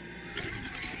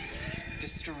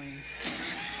 destroying.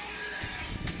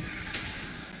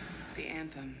 The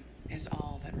anthem is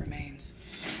all that remains.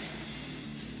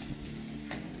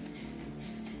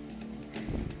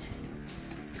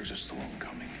 There's a storm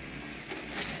coming.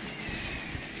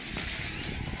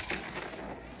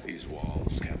 These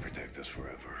walls can't protect us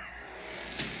forever.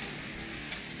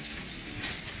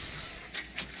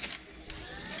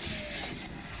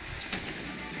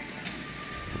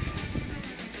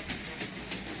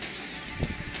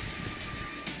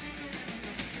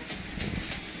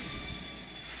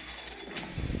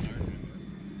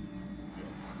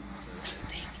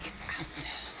 Something is out there.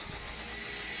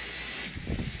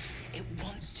 It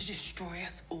wants to destroy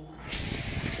us all.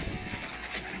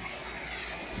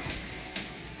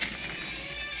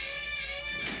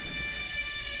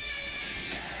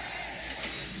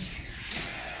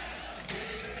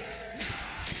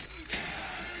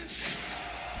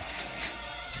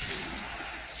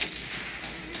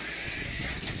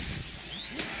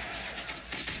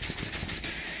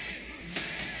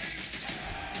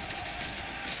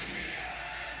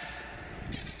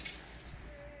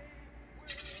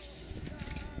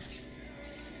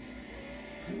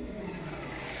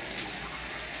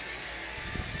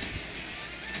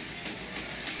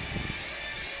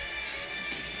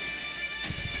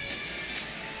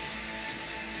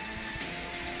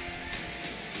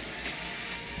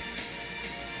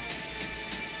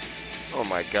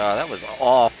 my god, that was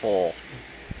awful.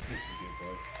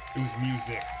 It was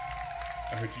music.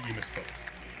 I heard you misspoke.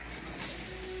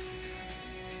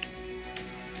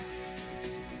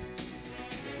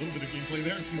 A little bit of gameplay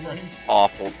there, a few frames.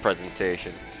 Awful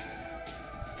presentation.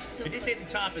 So it did say at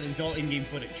the top, and it was all in-game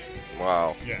footage.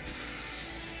 Wow. Yeah.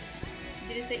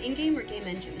 Did it say in-game or game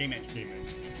engine? Game engine. Game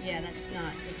engine. Yeah, that's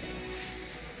not the same.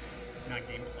 Not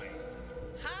gameplay.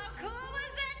 How cool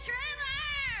was that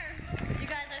trailer? You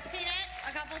guys have seen it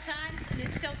a couple times, and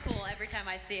it's still cool every time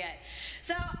I see it.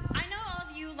 So I know all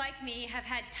of you, like me, have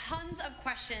had tons of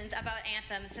questions about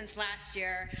Anthem since last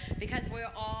year because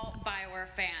we're all BioWare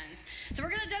fans. So we're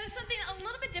going to do something a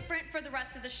little bit different for the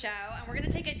rest of the show, and we're going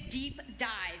to take a deep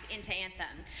dive into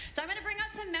Anthem. So I'm going to bring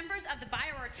out some members of the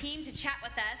BioWare team to chat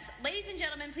with us. Ladies and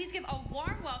gentlemen, please give a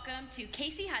warm welcome to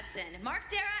Casey Hudson, Mark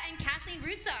Dara, and Kathleen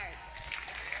Rutzard.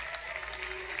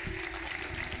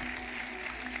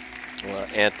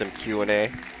 Anthem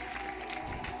Q&A.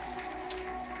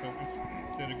 So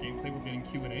instead of gameplay, we're getting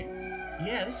Q&A.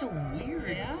 Yeah, this is a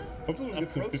weird Hopefully we'll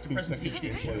get some 15 seconds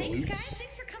gameplay Thanks, loops. guys.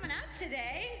 Thanks for coming out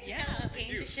today. Just got a little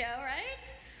game to show, right?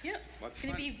 Yep. It's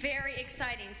going to be very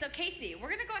exciting. So, Casey, we're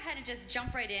going to go ahead and just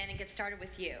jump right in and get started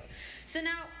with you. So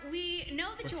now, we know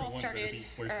that you all started,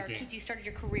 or Casey, you started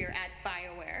your career at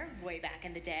BioWare way back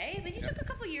in the day, but you took a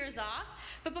couple years off.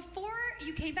 But before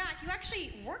you came back, you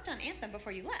actually worked on Anthem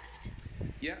before you left.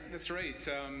 Yeah, that's right.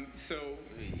 So,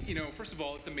 you know, first of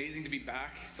all, it's amazing to be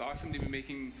back. It's awesome to be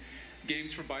making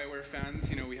games for BioWare fans.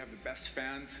 You know, we have the best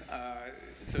fans.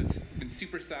 So it's been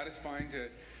super satisfying to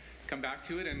come back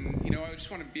to it. And, you know, I just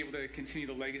want to be able to continue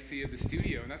the legacy of the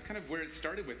studio. And that's kind of where it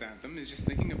started with Anthem, is just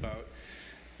thinking about,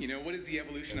 you know, what is the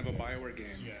evolution of a BioWare game?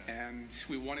 Yeah. And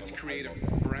we wanted to create a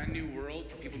brand new world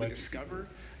for people to discover,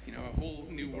 you know, a whole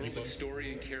new world of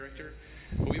story and character.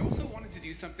 But we also wanted to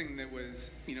do something that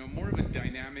was, you know, more of a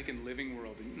dynamic and living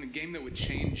world, a game that would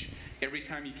change every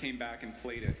time you came back and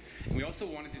played it. And we also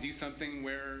wanted to do something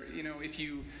where, you know, if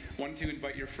you wanted to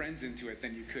invite your friends into it,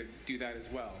 then you could do that as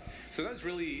well. So that was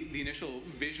really the initial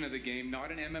vision of the game,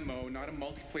 not an MMO, not a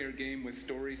multiplayer game with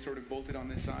stories sort of bolted on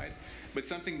the side, but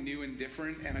something new and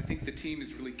different. And I think the team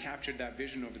has really captured that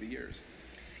vision over the years.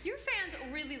 Your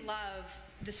fans really love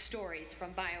the stories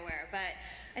from BioWare, but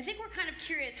I think we're kind of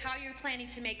curious how you're planning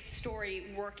to make story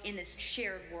work in this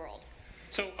shared world.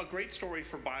 So a great story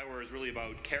for BioWare is really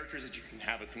about characters that you can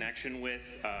have a connection with,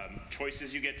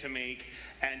 choices you get to make,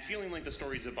 and feeling like the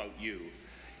story is about you.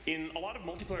 In a lot of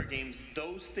multiplayer games,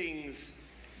 those things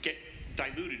get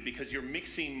diluted because you're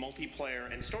mixing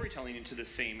multiplayer and storytelling into the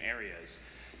same areas.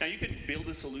 Now you can build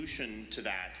a solution to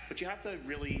that, but you have to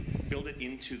really build it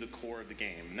into the core of the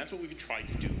game. And that's what we've tried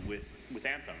to do with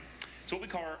Anthem. It's what we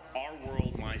call our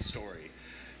world, my story.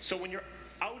 So when you're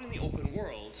out in the open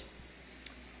world,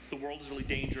 the world is really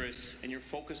dangerous and you're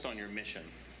focused on your mission.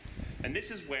 And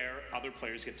this is where other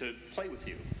players get to play with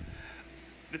you.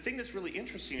 The thing that's really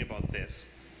interesting about this,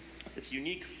 that's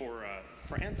unique for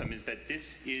Anthem, is that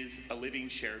this is a living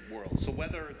shared world. So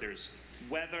whether there's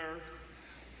weather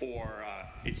or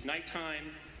it's nighttime,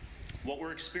 what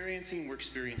we're experiencing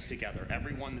together.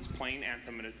 Everyone that's playing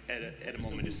Anthem at a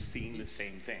moment is seeing the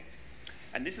same thing.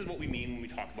 And this is what we mean when we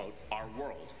talk about our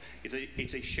world.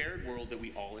 It's a shared world that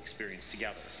we all experience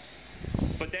together.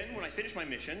 But then when I finish my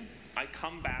mission, I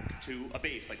come back to a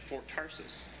base like Fort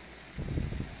Tarsus.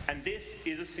 And this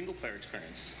is a single player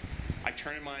experience. I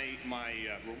turn in my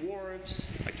rewards,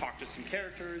 I talk to some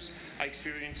characters, I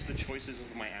experience the choices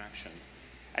of my action.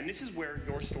 And this is where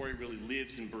your story really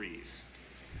lives and breathes.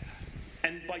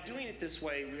 And by doing it this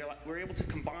way, we're able to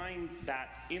combine that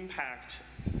impact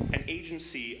and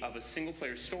agency of a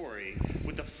single-player story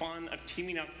with the fun of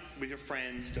teaming up with your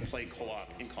friends to play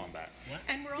co-op in combat.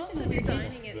 And we're also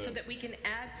designing it so that we can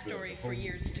add story for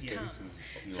years to come.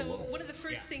 So one of the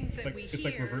first things that we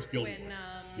hear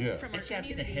from our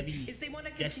community is they want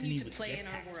to continue to play in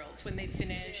our worlds when they've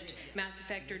finished Mass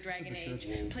Effect or Dragon Age.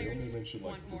 Players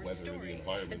want more story.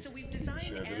 And so we've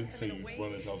designed Anthem in a way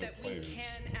that we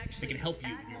can actually add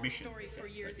more story for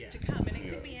years to come. And it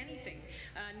could be anything.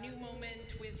 A new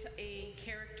moment with a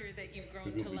character that you've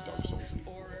grown to love,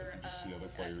 or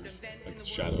an event in the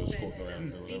world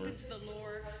that deepens the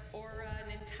lore, or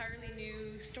an entirely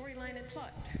new storyline and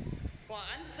plot. Well,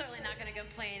 I'm certainly not going to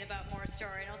complain about more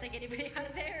story. I don't think anybody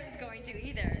out there is going to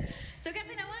either. So,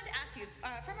 Kathleen, I wanted to ask you,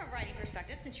 from a writing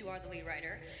perspective, since you are the lead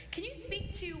writer, can you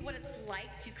speak to what it's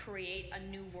like to create a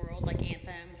new world like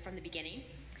Anthem from the beginning?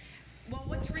 Well,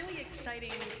 what's really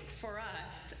exciting for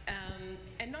us,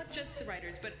 and not just the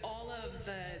writers, but all of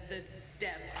the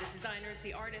devs, the designers,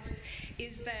 the artists,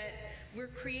 is that we're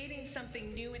creating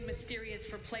something new and mysterious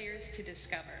for players to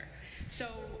discover. So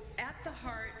at the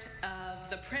heart of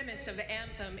the premise of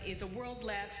Anthem is a world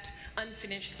left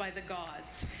unfinished by the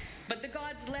gods. But the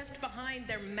gods left behind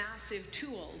their massive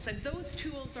tools, and those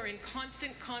tools are in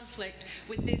constant conflict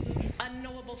with this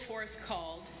unknowable force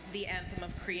called the Anthem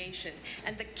of Creation.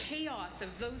 And the chaos of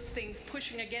those things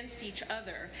pushing against each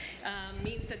other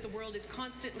means that the world is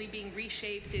constantly being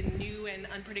reshaped in new and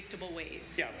unpredictable ways.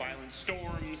 Yeah, violent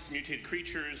storms, mutated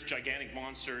creatures, gigantic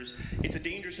monsters. It's a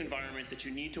dangerous environment that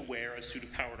you need to wear a suit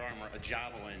of powered armor, a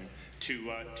javelin,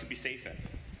 to be safe in.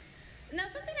 Now,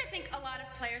 something I think a lot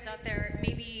of players out there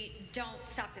maybe don't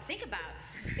stop to think about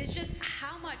is just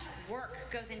how much work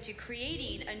goes into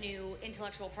creating a new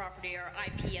intellectual property or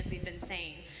IP, as we've been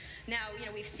saying. Now,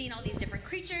 we've seen all these different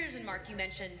creatures, and Mark, you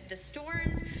mentioned the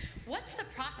storms. What's the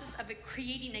process of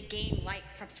creating a game like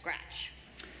from scratch?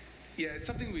 Yeah, it's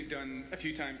something we've done a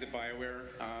few times at BioWare.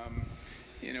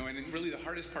 And really the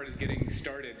hardest part is getting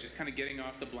started, just kind of getting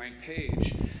off the blank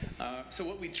page. So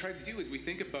what we try to do is we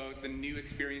think about the new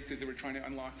experiences that we're trying to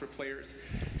unlock for players.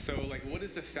 So like, what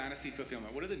is the fantasy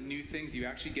fulfillment? What are the new things you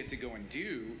actually get to go and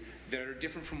do that are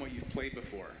different from what you've played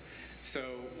before? So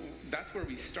that's where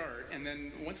we start. And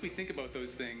then once we think about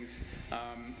those things,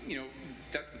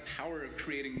 that's the power of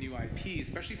creating new IP,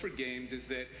 especially for games, is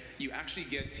that you actually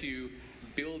get to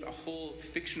build a whole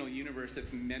fictional universe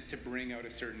that's meant to bring out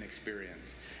a certain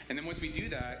experience. And then once we do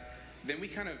that, then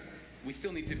we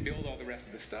still need to build all the rest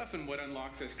of the stuff, and what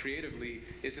unlocks us creatively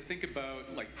is to think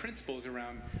about like principles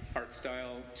around art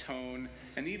style, tone,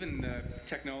 and even the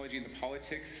technology and the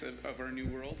politics of our new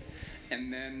world.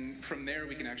 And then from there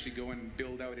we can actually go and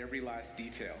build out every last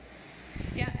detail.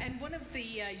 Yeah, and one of the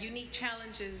unique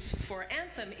challenges for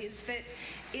Anthem is that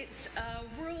it's a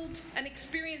world, an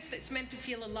experience that's meant to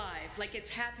feel alive, like it's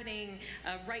happening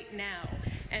right now.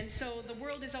 And so the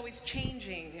world is always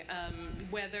changing,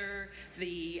 weather,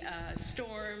 the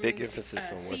storms, big emphasis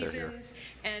on weather seasons, here.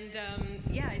 And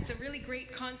yeah, it's a really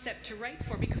great concept to write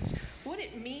for, because what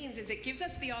it means is it gives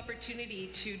us the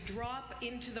opportunity to drop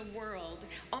into the world,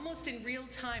 almost in real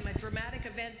time, a dramatic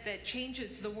event that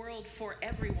changes the world for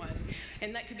everyone.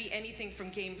 And that could be anything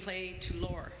from gameplay to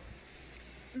lore.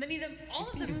 I mean, all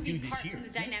of the moving parts in the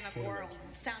dynamic world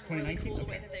sound really cool, the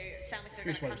way that they sound like they're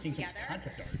going to come together.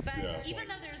 But even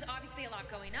though there's obviously a lot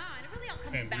going on, it really all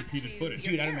comes back to footage.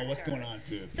 Dude, I don't know what's going on.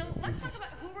 So let's talk about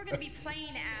who we're going to be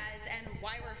playing as and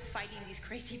why we're fighting these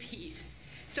crazy beasts.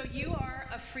 So you are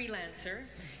a freelancer,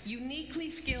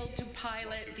 uniquely skilled to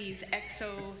pilot these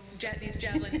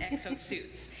Javelin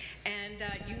exosuits. And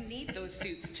you need those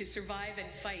suits to survive and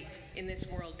fight in this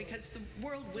world, because the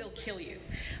world will kill you.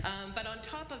 But on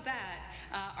top of that,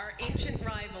 our ancient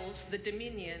rivals, the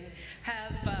Dominion,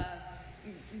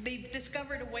 they've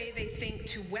discovered a way, they think,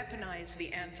 to weaponize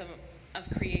the Anthem of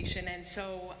Creation. And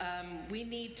so we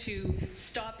need to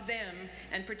stop them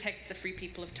and protect the free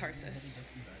people of Tarsus.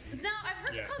 No, I've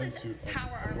heard you call this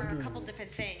power armor a couple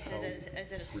different things.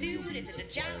 Is it a suit? Is it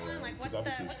a javelin? Like, what's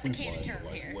the canon term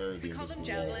here? We call them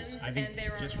javelins, and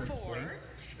there are 4,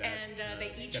 and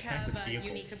they each have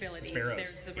unique abilities.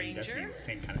 There's the Ranger, that's the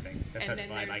same kind of thing. That's and then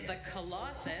there's the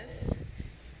Colossus,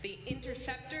 the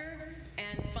Interceptor,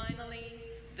 and finally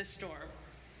the Storm.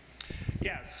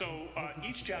 Yeah, so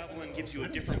each javelin gives you a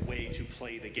different way to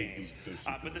play the game.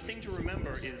 But the thing to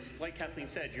remember is, like Kathleen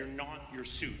said, you're not your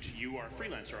suit. You are a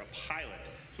freelancer, a pilot,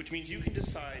 which means you can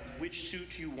decide which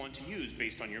suit you want to use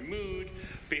based on your mood,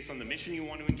 based on the mission you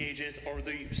want to engage in, or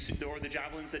the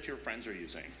javelins that your friends are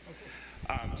using.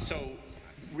 So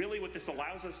really what this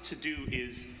allows us to do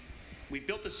is we've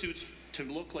built the suits to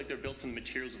look like they're built from the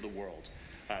materials of the world.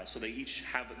 So they each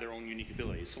have their own unique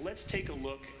abilities. So let's take a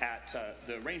look at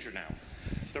the Ranger now.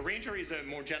 The Ranger is a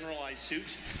more generalized suit,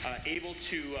 able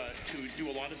to do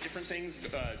a lot of different things,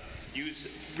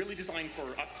 really designed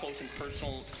for up-close and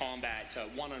personal combat,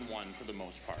 one-on-one for the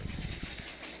most part.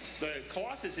 The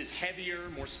Colossus is heavier,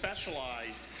 more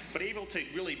specialized, but able to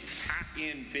really pack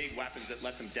in big weapons that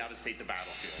let them devastate the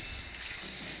battlefield.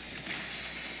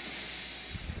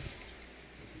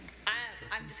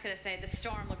 I'm just going to say the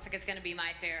Storm looks like it's going to be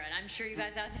my favorite. I'm sure you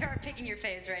guys out there are picking your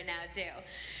faves right now, too.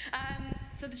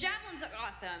 So the javelins are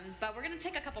awesome, but we're going to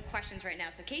take a couple questions right now.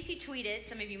 So Casey tweeted,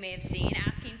 some of you may have seen,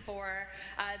 asking for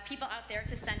people out there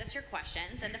to send us your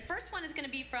questions. And the first one is going to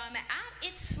be from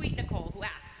 @It'sSweetNicole, who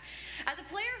asks, as a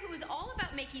player who is all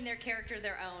about making their character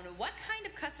their own, what kind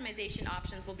of customization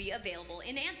options will be available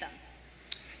in Anthem?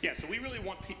 Yeah, so we really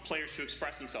want players to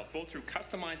express themselves, both through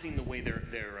customizing the way their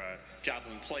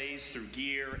Javelin plays, through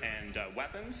gear and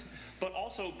weapons, but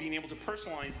also being able to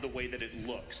personalize the way that it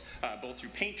looks, both through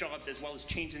paint jobs as well as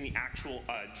changing the actual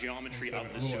geometry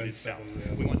of the suit itself.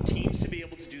 We want teams to be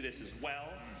able to do this as well.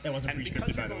 That wasn't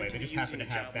pre-scripted, by the way. They just happened to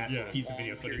have that piece of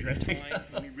video footage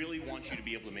right We really want you to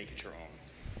be able to make it your own.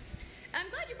 I'm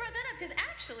glad you brought that up because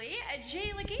actually,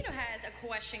 Jay Legato has a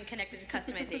question connected to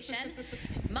customization.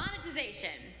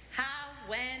 Monetization. How,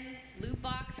 when, loot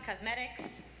box, cosmetics?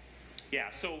 Yeah,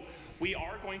 so we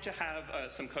are going to have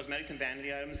some cosmetics and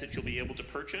vanity items that you'll be able to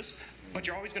purchase, but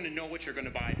you're always going to know what you're going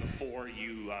to buy before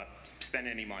you spend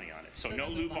any money on it. So no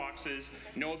loot boxes,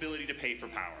 no ability to pay for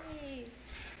power. Yay.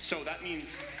 So that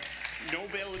means no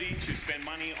ability to spend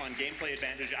money on gameplay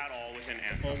advantage at all within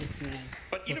Anthem.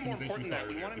 But even more important than that,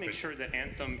 we want to make sure that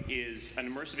Anthem is an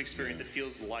immersive experience that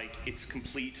feels like it's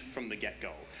complete from the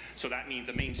get-go. So that means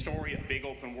a main story, a big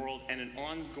open world, and an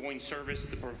ongoing service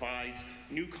that provides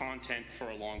new content for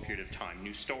a long period of time.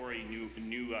 New story,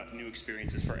 new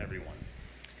experiences for everyone.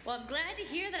 Well, I'm glad to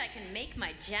hear that I can make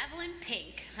my Javelin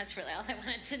pink. That's really all I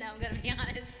wanted to know, I'm going to be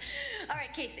honest. All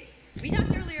right, Casey. We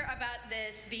talked earlier about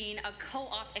this being a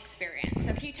co-op experience.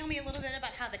 So can you tell me a little bit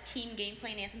about how the team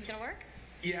gameplay in Anthem is going to work?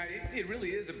 Yeah, it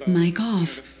really is about the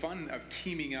fun of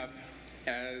teaming up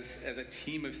as a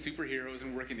team of superheroes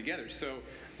and working together. So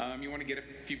you want to get a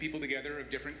few people together of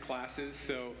different classes.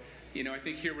 So, I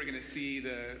think here we're going to see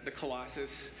the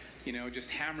Colossus, just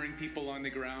hammering people on the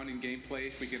ground in gameplay.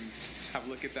 If we can have a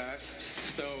look at that.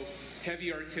 So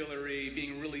heavy artillery,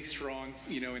 being really strong,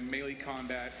 in melee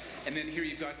combat. And then here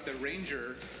you've got the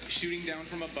Ranger shooting down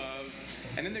from above.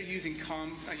 And then they're using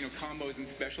combos and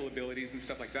special abilities and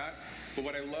stuff like that. But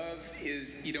what I love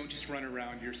is you don't just run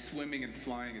around, you're swimming and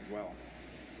flying as well.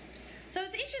 So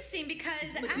it's interesting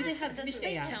because Alex of the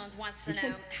Space Tones wants to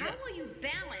know, how will you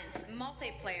balance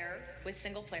multiplayer with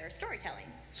single-player storytelling?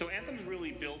 So Anthem's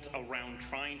really built around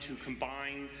trying to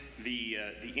combine the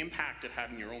impact of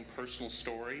having your own personal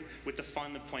story with the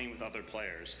fun of playing with other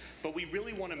players. But we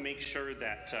really want to make sure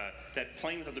that that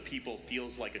playing with other people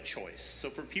feels like a choice. So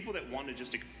for people that want to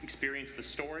just experience the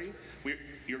story,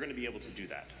 you're going to be able to do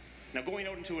that. Now, going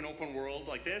out into an open world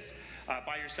like this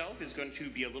by yourself is going to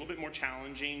be a little bit more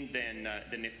challenging than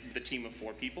if the team of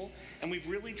 4 people. And we've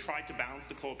really tried to balance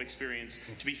the co-op experience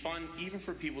to be fun, even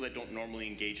for people that don't normally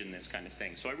engage in this kind of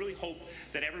thing. So I really hope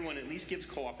that everyone at least gives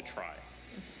co-op a try.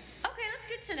 Okay,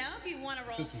 that's good to know. If you want to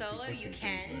roll solo, you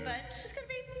can, but it's just going to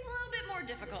be a little bit more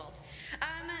difficult.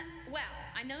 Well,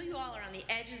 I know you all are on the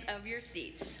edges of your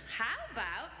seats. How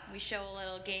about we show a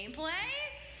little gameplay?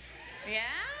 Yeah?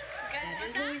 That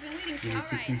is what we've been waiting for. All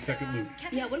right, 15-second loop.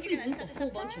 Yeah, what if we loop a whole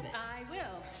bunch of it? I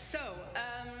will. So,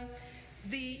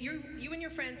 you and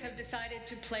your friends have decided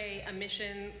to play a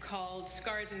mission called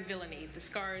Scars and Villainy. The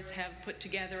Scars have put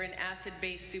together an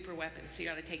acid-based super weapon, so you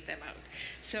got to take them out.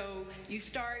 So you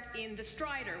start in the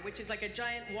Strider, which is like a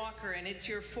giant walker, and it's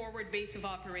your forward base of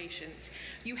operations.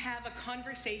 You have a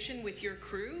conversation with your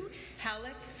crew,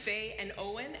 Halleck, Faye, and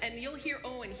Owen, and you'll hear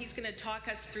Owen. He's going to talk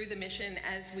us through the mission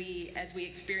as we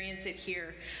experience it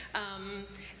here.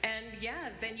 And yeah,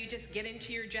 then you just get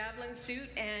into your Javelin suit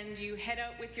and you head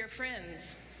out with your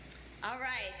friends. All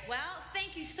right. Well,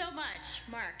 thank you so much,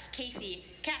 Mark, Casey,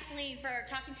 Kathleen, for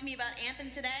talking to me about Anthem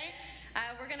today.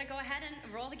 We're going to go ahead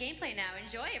and roll the gameplay now.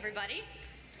 Enjoy, everybody.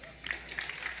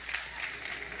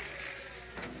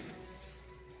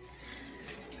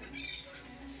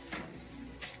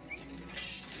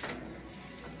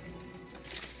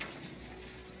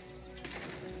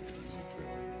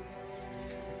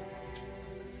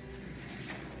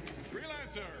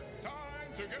 Time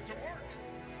to get to work!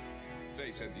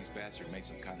 Faye said these bastards made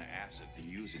some kind of acid. They're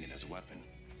using it as a weapon.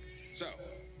 So,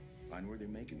 find where they're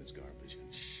making this garbage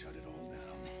and shut it all down.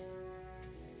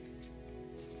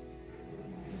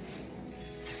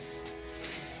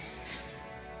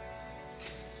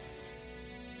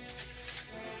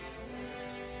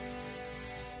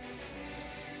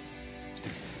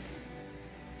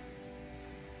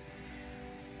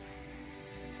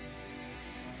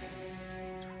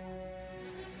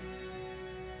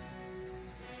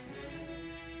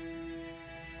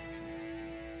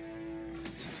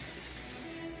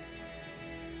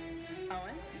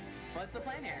 Owen, what's the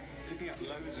plan here? Picking up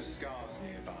loads of scars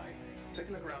nearby. Take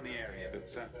a look around the area, but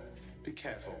be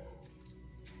careful.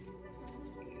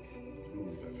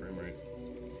 Ooh, that frame rate.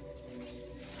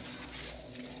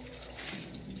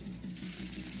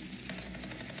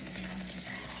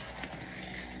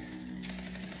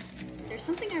 There's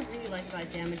something I really like about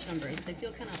damage numbers. They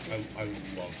feel kind of... I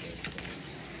love those numbers.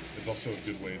 It's also a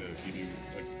good way to give you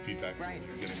feedback right. when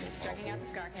you're getting more powerful. Checking out the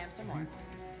Scar Cam some more.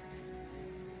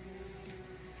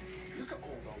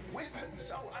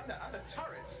 weapons. Oh, and the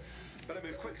turrets. Better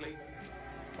move quickly.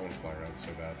 I want to fly around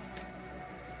so bad.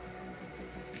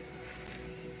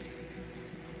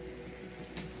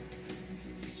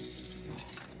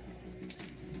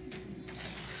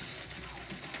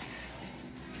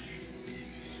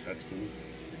 That's cool.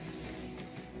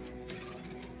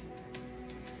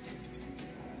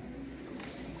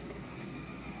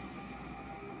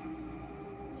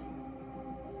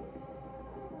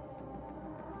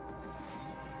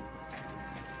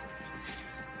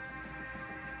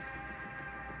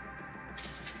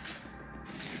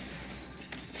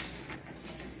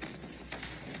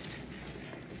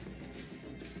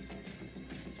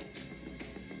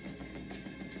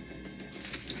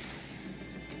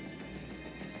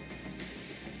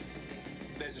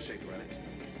 There's a shaper relic.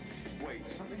 Wait,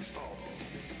 something's odd.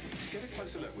 Get a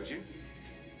closer look, would you?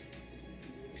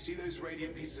 See those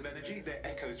radiant pieces of energy? They're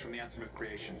echoes from the Anthem of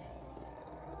Creation.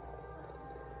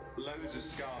 Loads of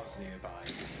scars nearby.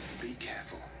 Be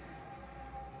careful.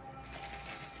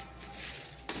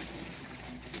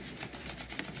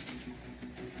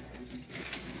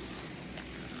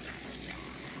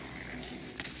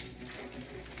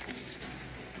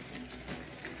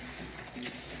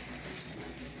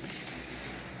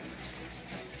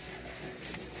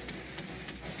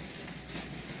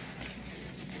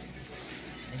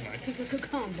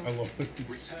 Combo. I love this.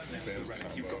 Return them to the relic.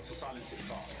 You've got to silence it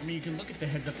fast. I mean, you can look at the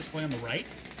heads-up display on the right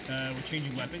with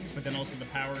changing weapons, but then also the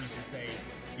powers is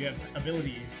you have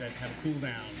abilities that have a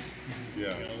cooldown.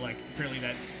 Yeah. You know, like apparently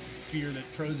that sphere that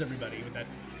froze everybody with that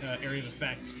area of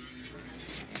effect.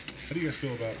 How do you guys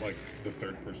feel about like the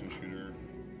third-person shooter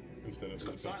instead of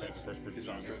the silence. first-person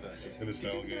Disaster averted. in the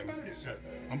style game?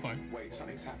 I'm fine. Wait,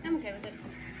 something's happening. I'm okay with it.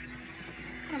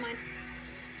 I don't mind.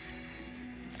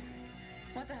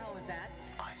 What the hell was that?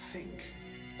 I think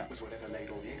that was whatever laid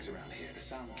all the eggs around here. The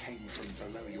sound came from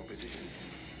below your position.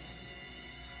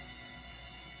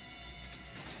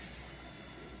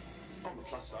 On the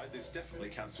plus side, this definitely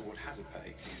counts toward hazard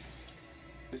pay.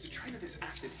 There's a trail of this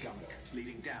acid gunk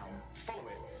leading down. Follow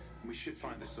it, and we should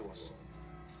find the source.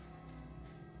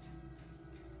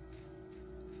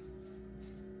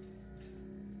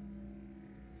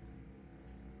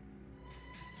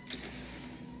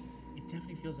 It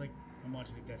definitely feels like I'm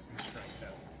watching a Destiny strike, though.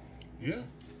 Yeah.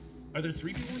 Are there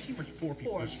 3 people on the team or 4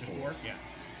 people? Four. There's 4? Yeah.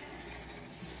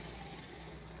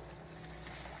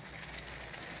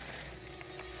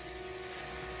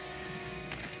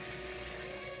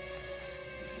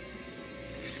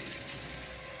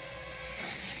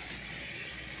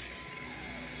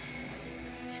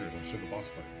 Sure, let's show the boss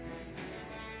fight.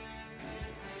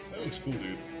 That looks cool,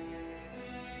 dude.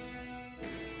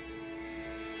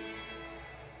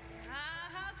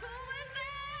 How cool was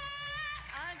that?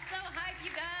 I'm so hyped,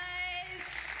 you guys.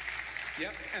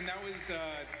 Yep, and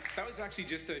that was actually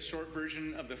just a short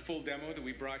version of the full demo that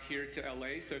we brought here to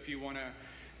LA. So if you want to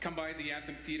come by the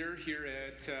Anthem Theater here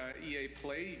at EA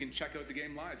Play, you can check out the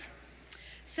game live.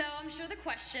 So I'm sure the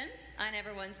question on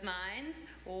everyone's minds,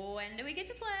 when do we get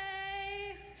to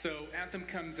play? So Anthem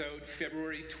comes out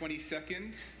February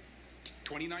 22nd,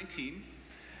 2019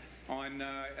 on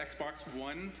Xbox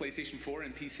One, PlayStation 4,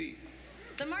 and PC.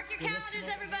 So mark your calendars,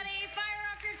 everybody. Fire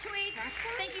off your tweets.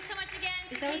 Thank you so much again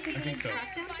to Casey and the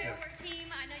entire Firework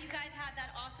team. I know you guys had that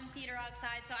awesome theater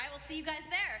outside, so I will see you guys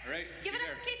there. All right. Give it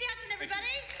up for Casey Hudson,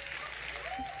 everybody.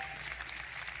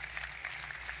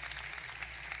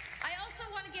 I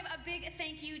also want to give a big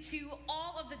thank you to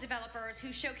all of the developers who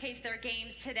showcased their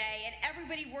games today and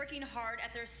everybody working hard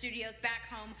at their studios back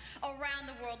home around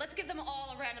the world. Let's give them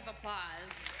all a round of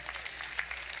applause.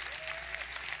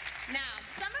 Now,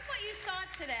 some of what you saw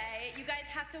today, you guys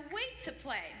have to wait to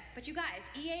play. But you guys,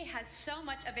 EA has so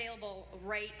much available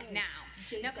right now.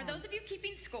 Now, for those of you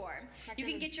keeping score, you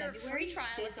can get your free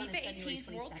trial of FIFA 18's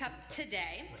World Cup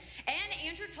today. And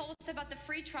Andrew told us about the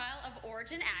free trial of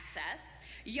Origin Access.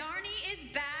 Yarny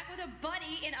is back with a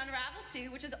buddy in Unravel 2,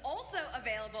 which is also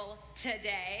available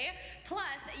today.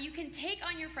 Plus, you can take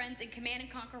on your friends in Command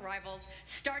 & Conquer Rivals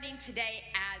starting today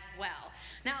as well.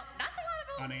 Now, that's a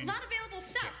lot of available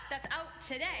stuff that's out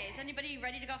today. Is anybody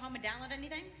ready to go home and download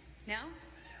anything? No?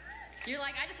 You're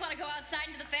like, I just want to go outside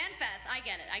into the Fan Fest. I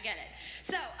get it.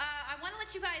 So, I want to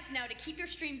let you guys know to keep your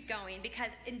streams going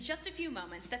because in just a few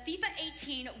moments, the FIFA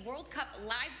 18 World Cup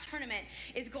live tournament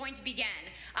is going to begin.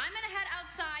 I'm going to head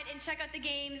outside and check out the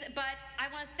games, but I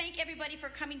want to thank everybody for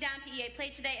coming down to EA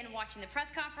Play today and watching the press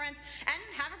conference, and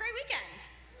have a great weekend.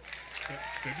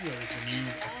 February is the new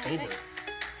October.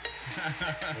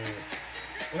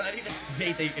 Well, I think that's the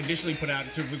date they initially put out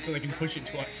so they can push it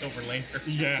to October later.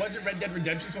 Yeah. Wasn't Red Dead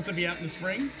Redemption supposed to be out in the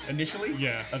spring initially?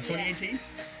 Yeah. Of 2018?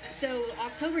 So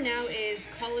October now is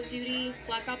Call of Duty,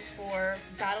 Black Ops 4,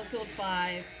 Battlefield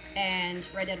 5, and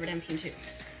Red Dead Redemption 2.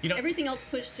 Everything else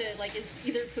pushed to is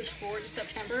either pushed forward to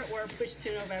September or pushed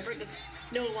to November because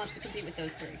no one wants to compete with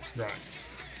those 3. Right.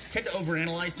 Tend to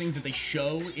overanalyze things that they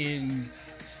show in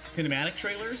cinematic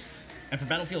trailers. And for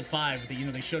Battlefield 5,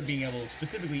 they showed being able,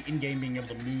 specifically in-game, being able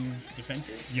to move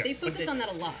defenses. Yeah. They focused on that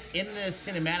a lot. In the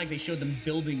cinematic, they showed them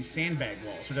building sandbag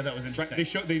walls, which I thought was interesting.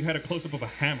 Right. They had a close-up of a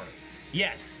hammer.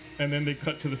 Yes. And then they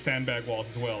cut to the sandbag walls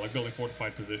as well, like building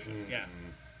fortified positions. Yeah.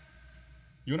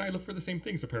 You and I look for the same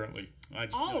things, apparently.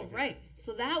 Oh, right.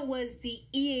 So that was the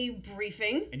EA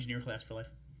briefing. Engineer class for life.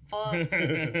 All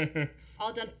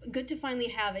done. Good to finally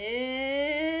have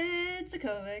it.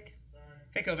 Zakovic.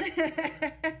 Hey,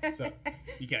 Kovic. So,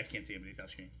 you guys can't see him, but he's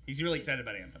off screen. He's really excited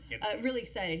about Anthem. Really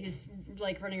excited. He's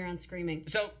running around screaming.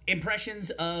 So, impressions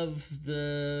of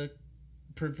the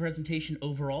presentation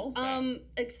overall?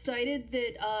 Excited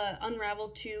that Unravel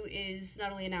 2 is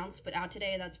not only announced but out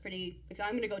today. That's pretty.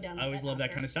 I'm going to go down. I always love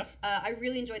that kind of stuff. I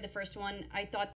really enjoyed the first one. I thought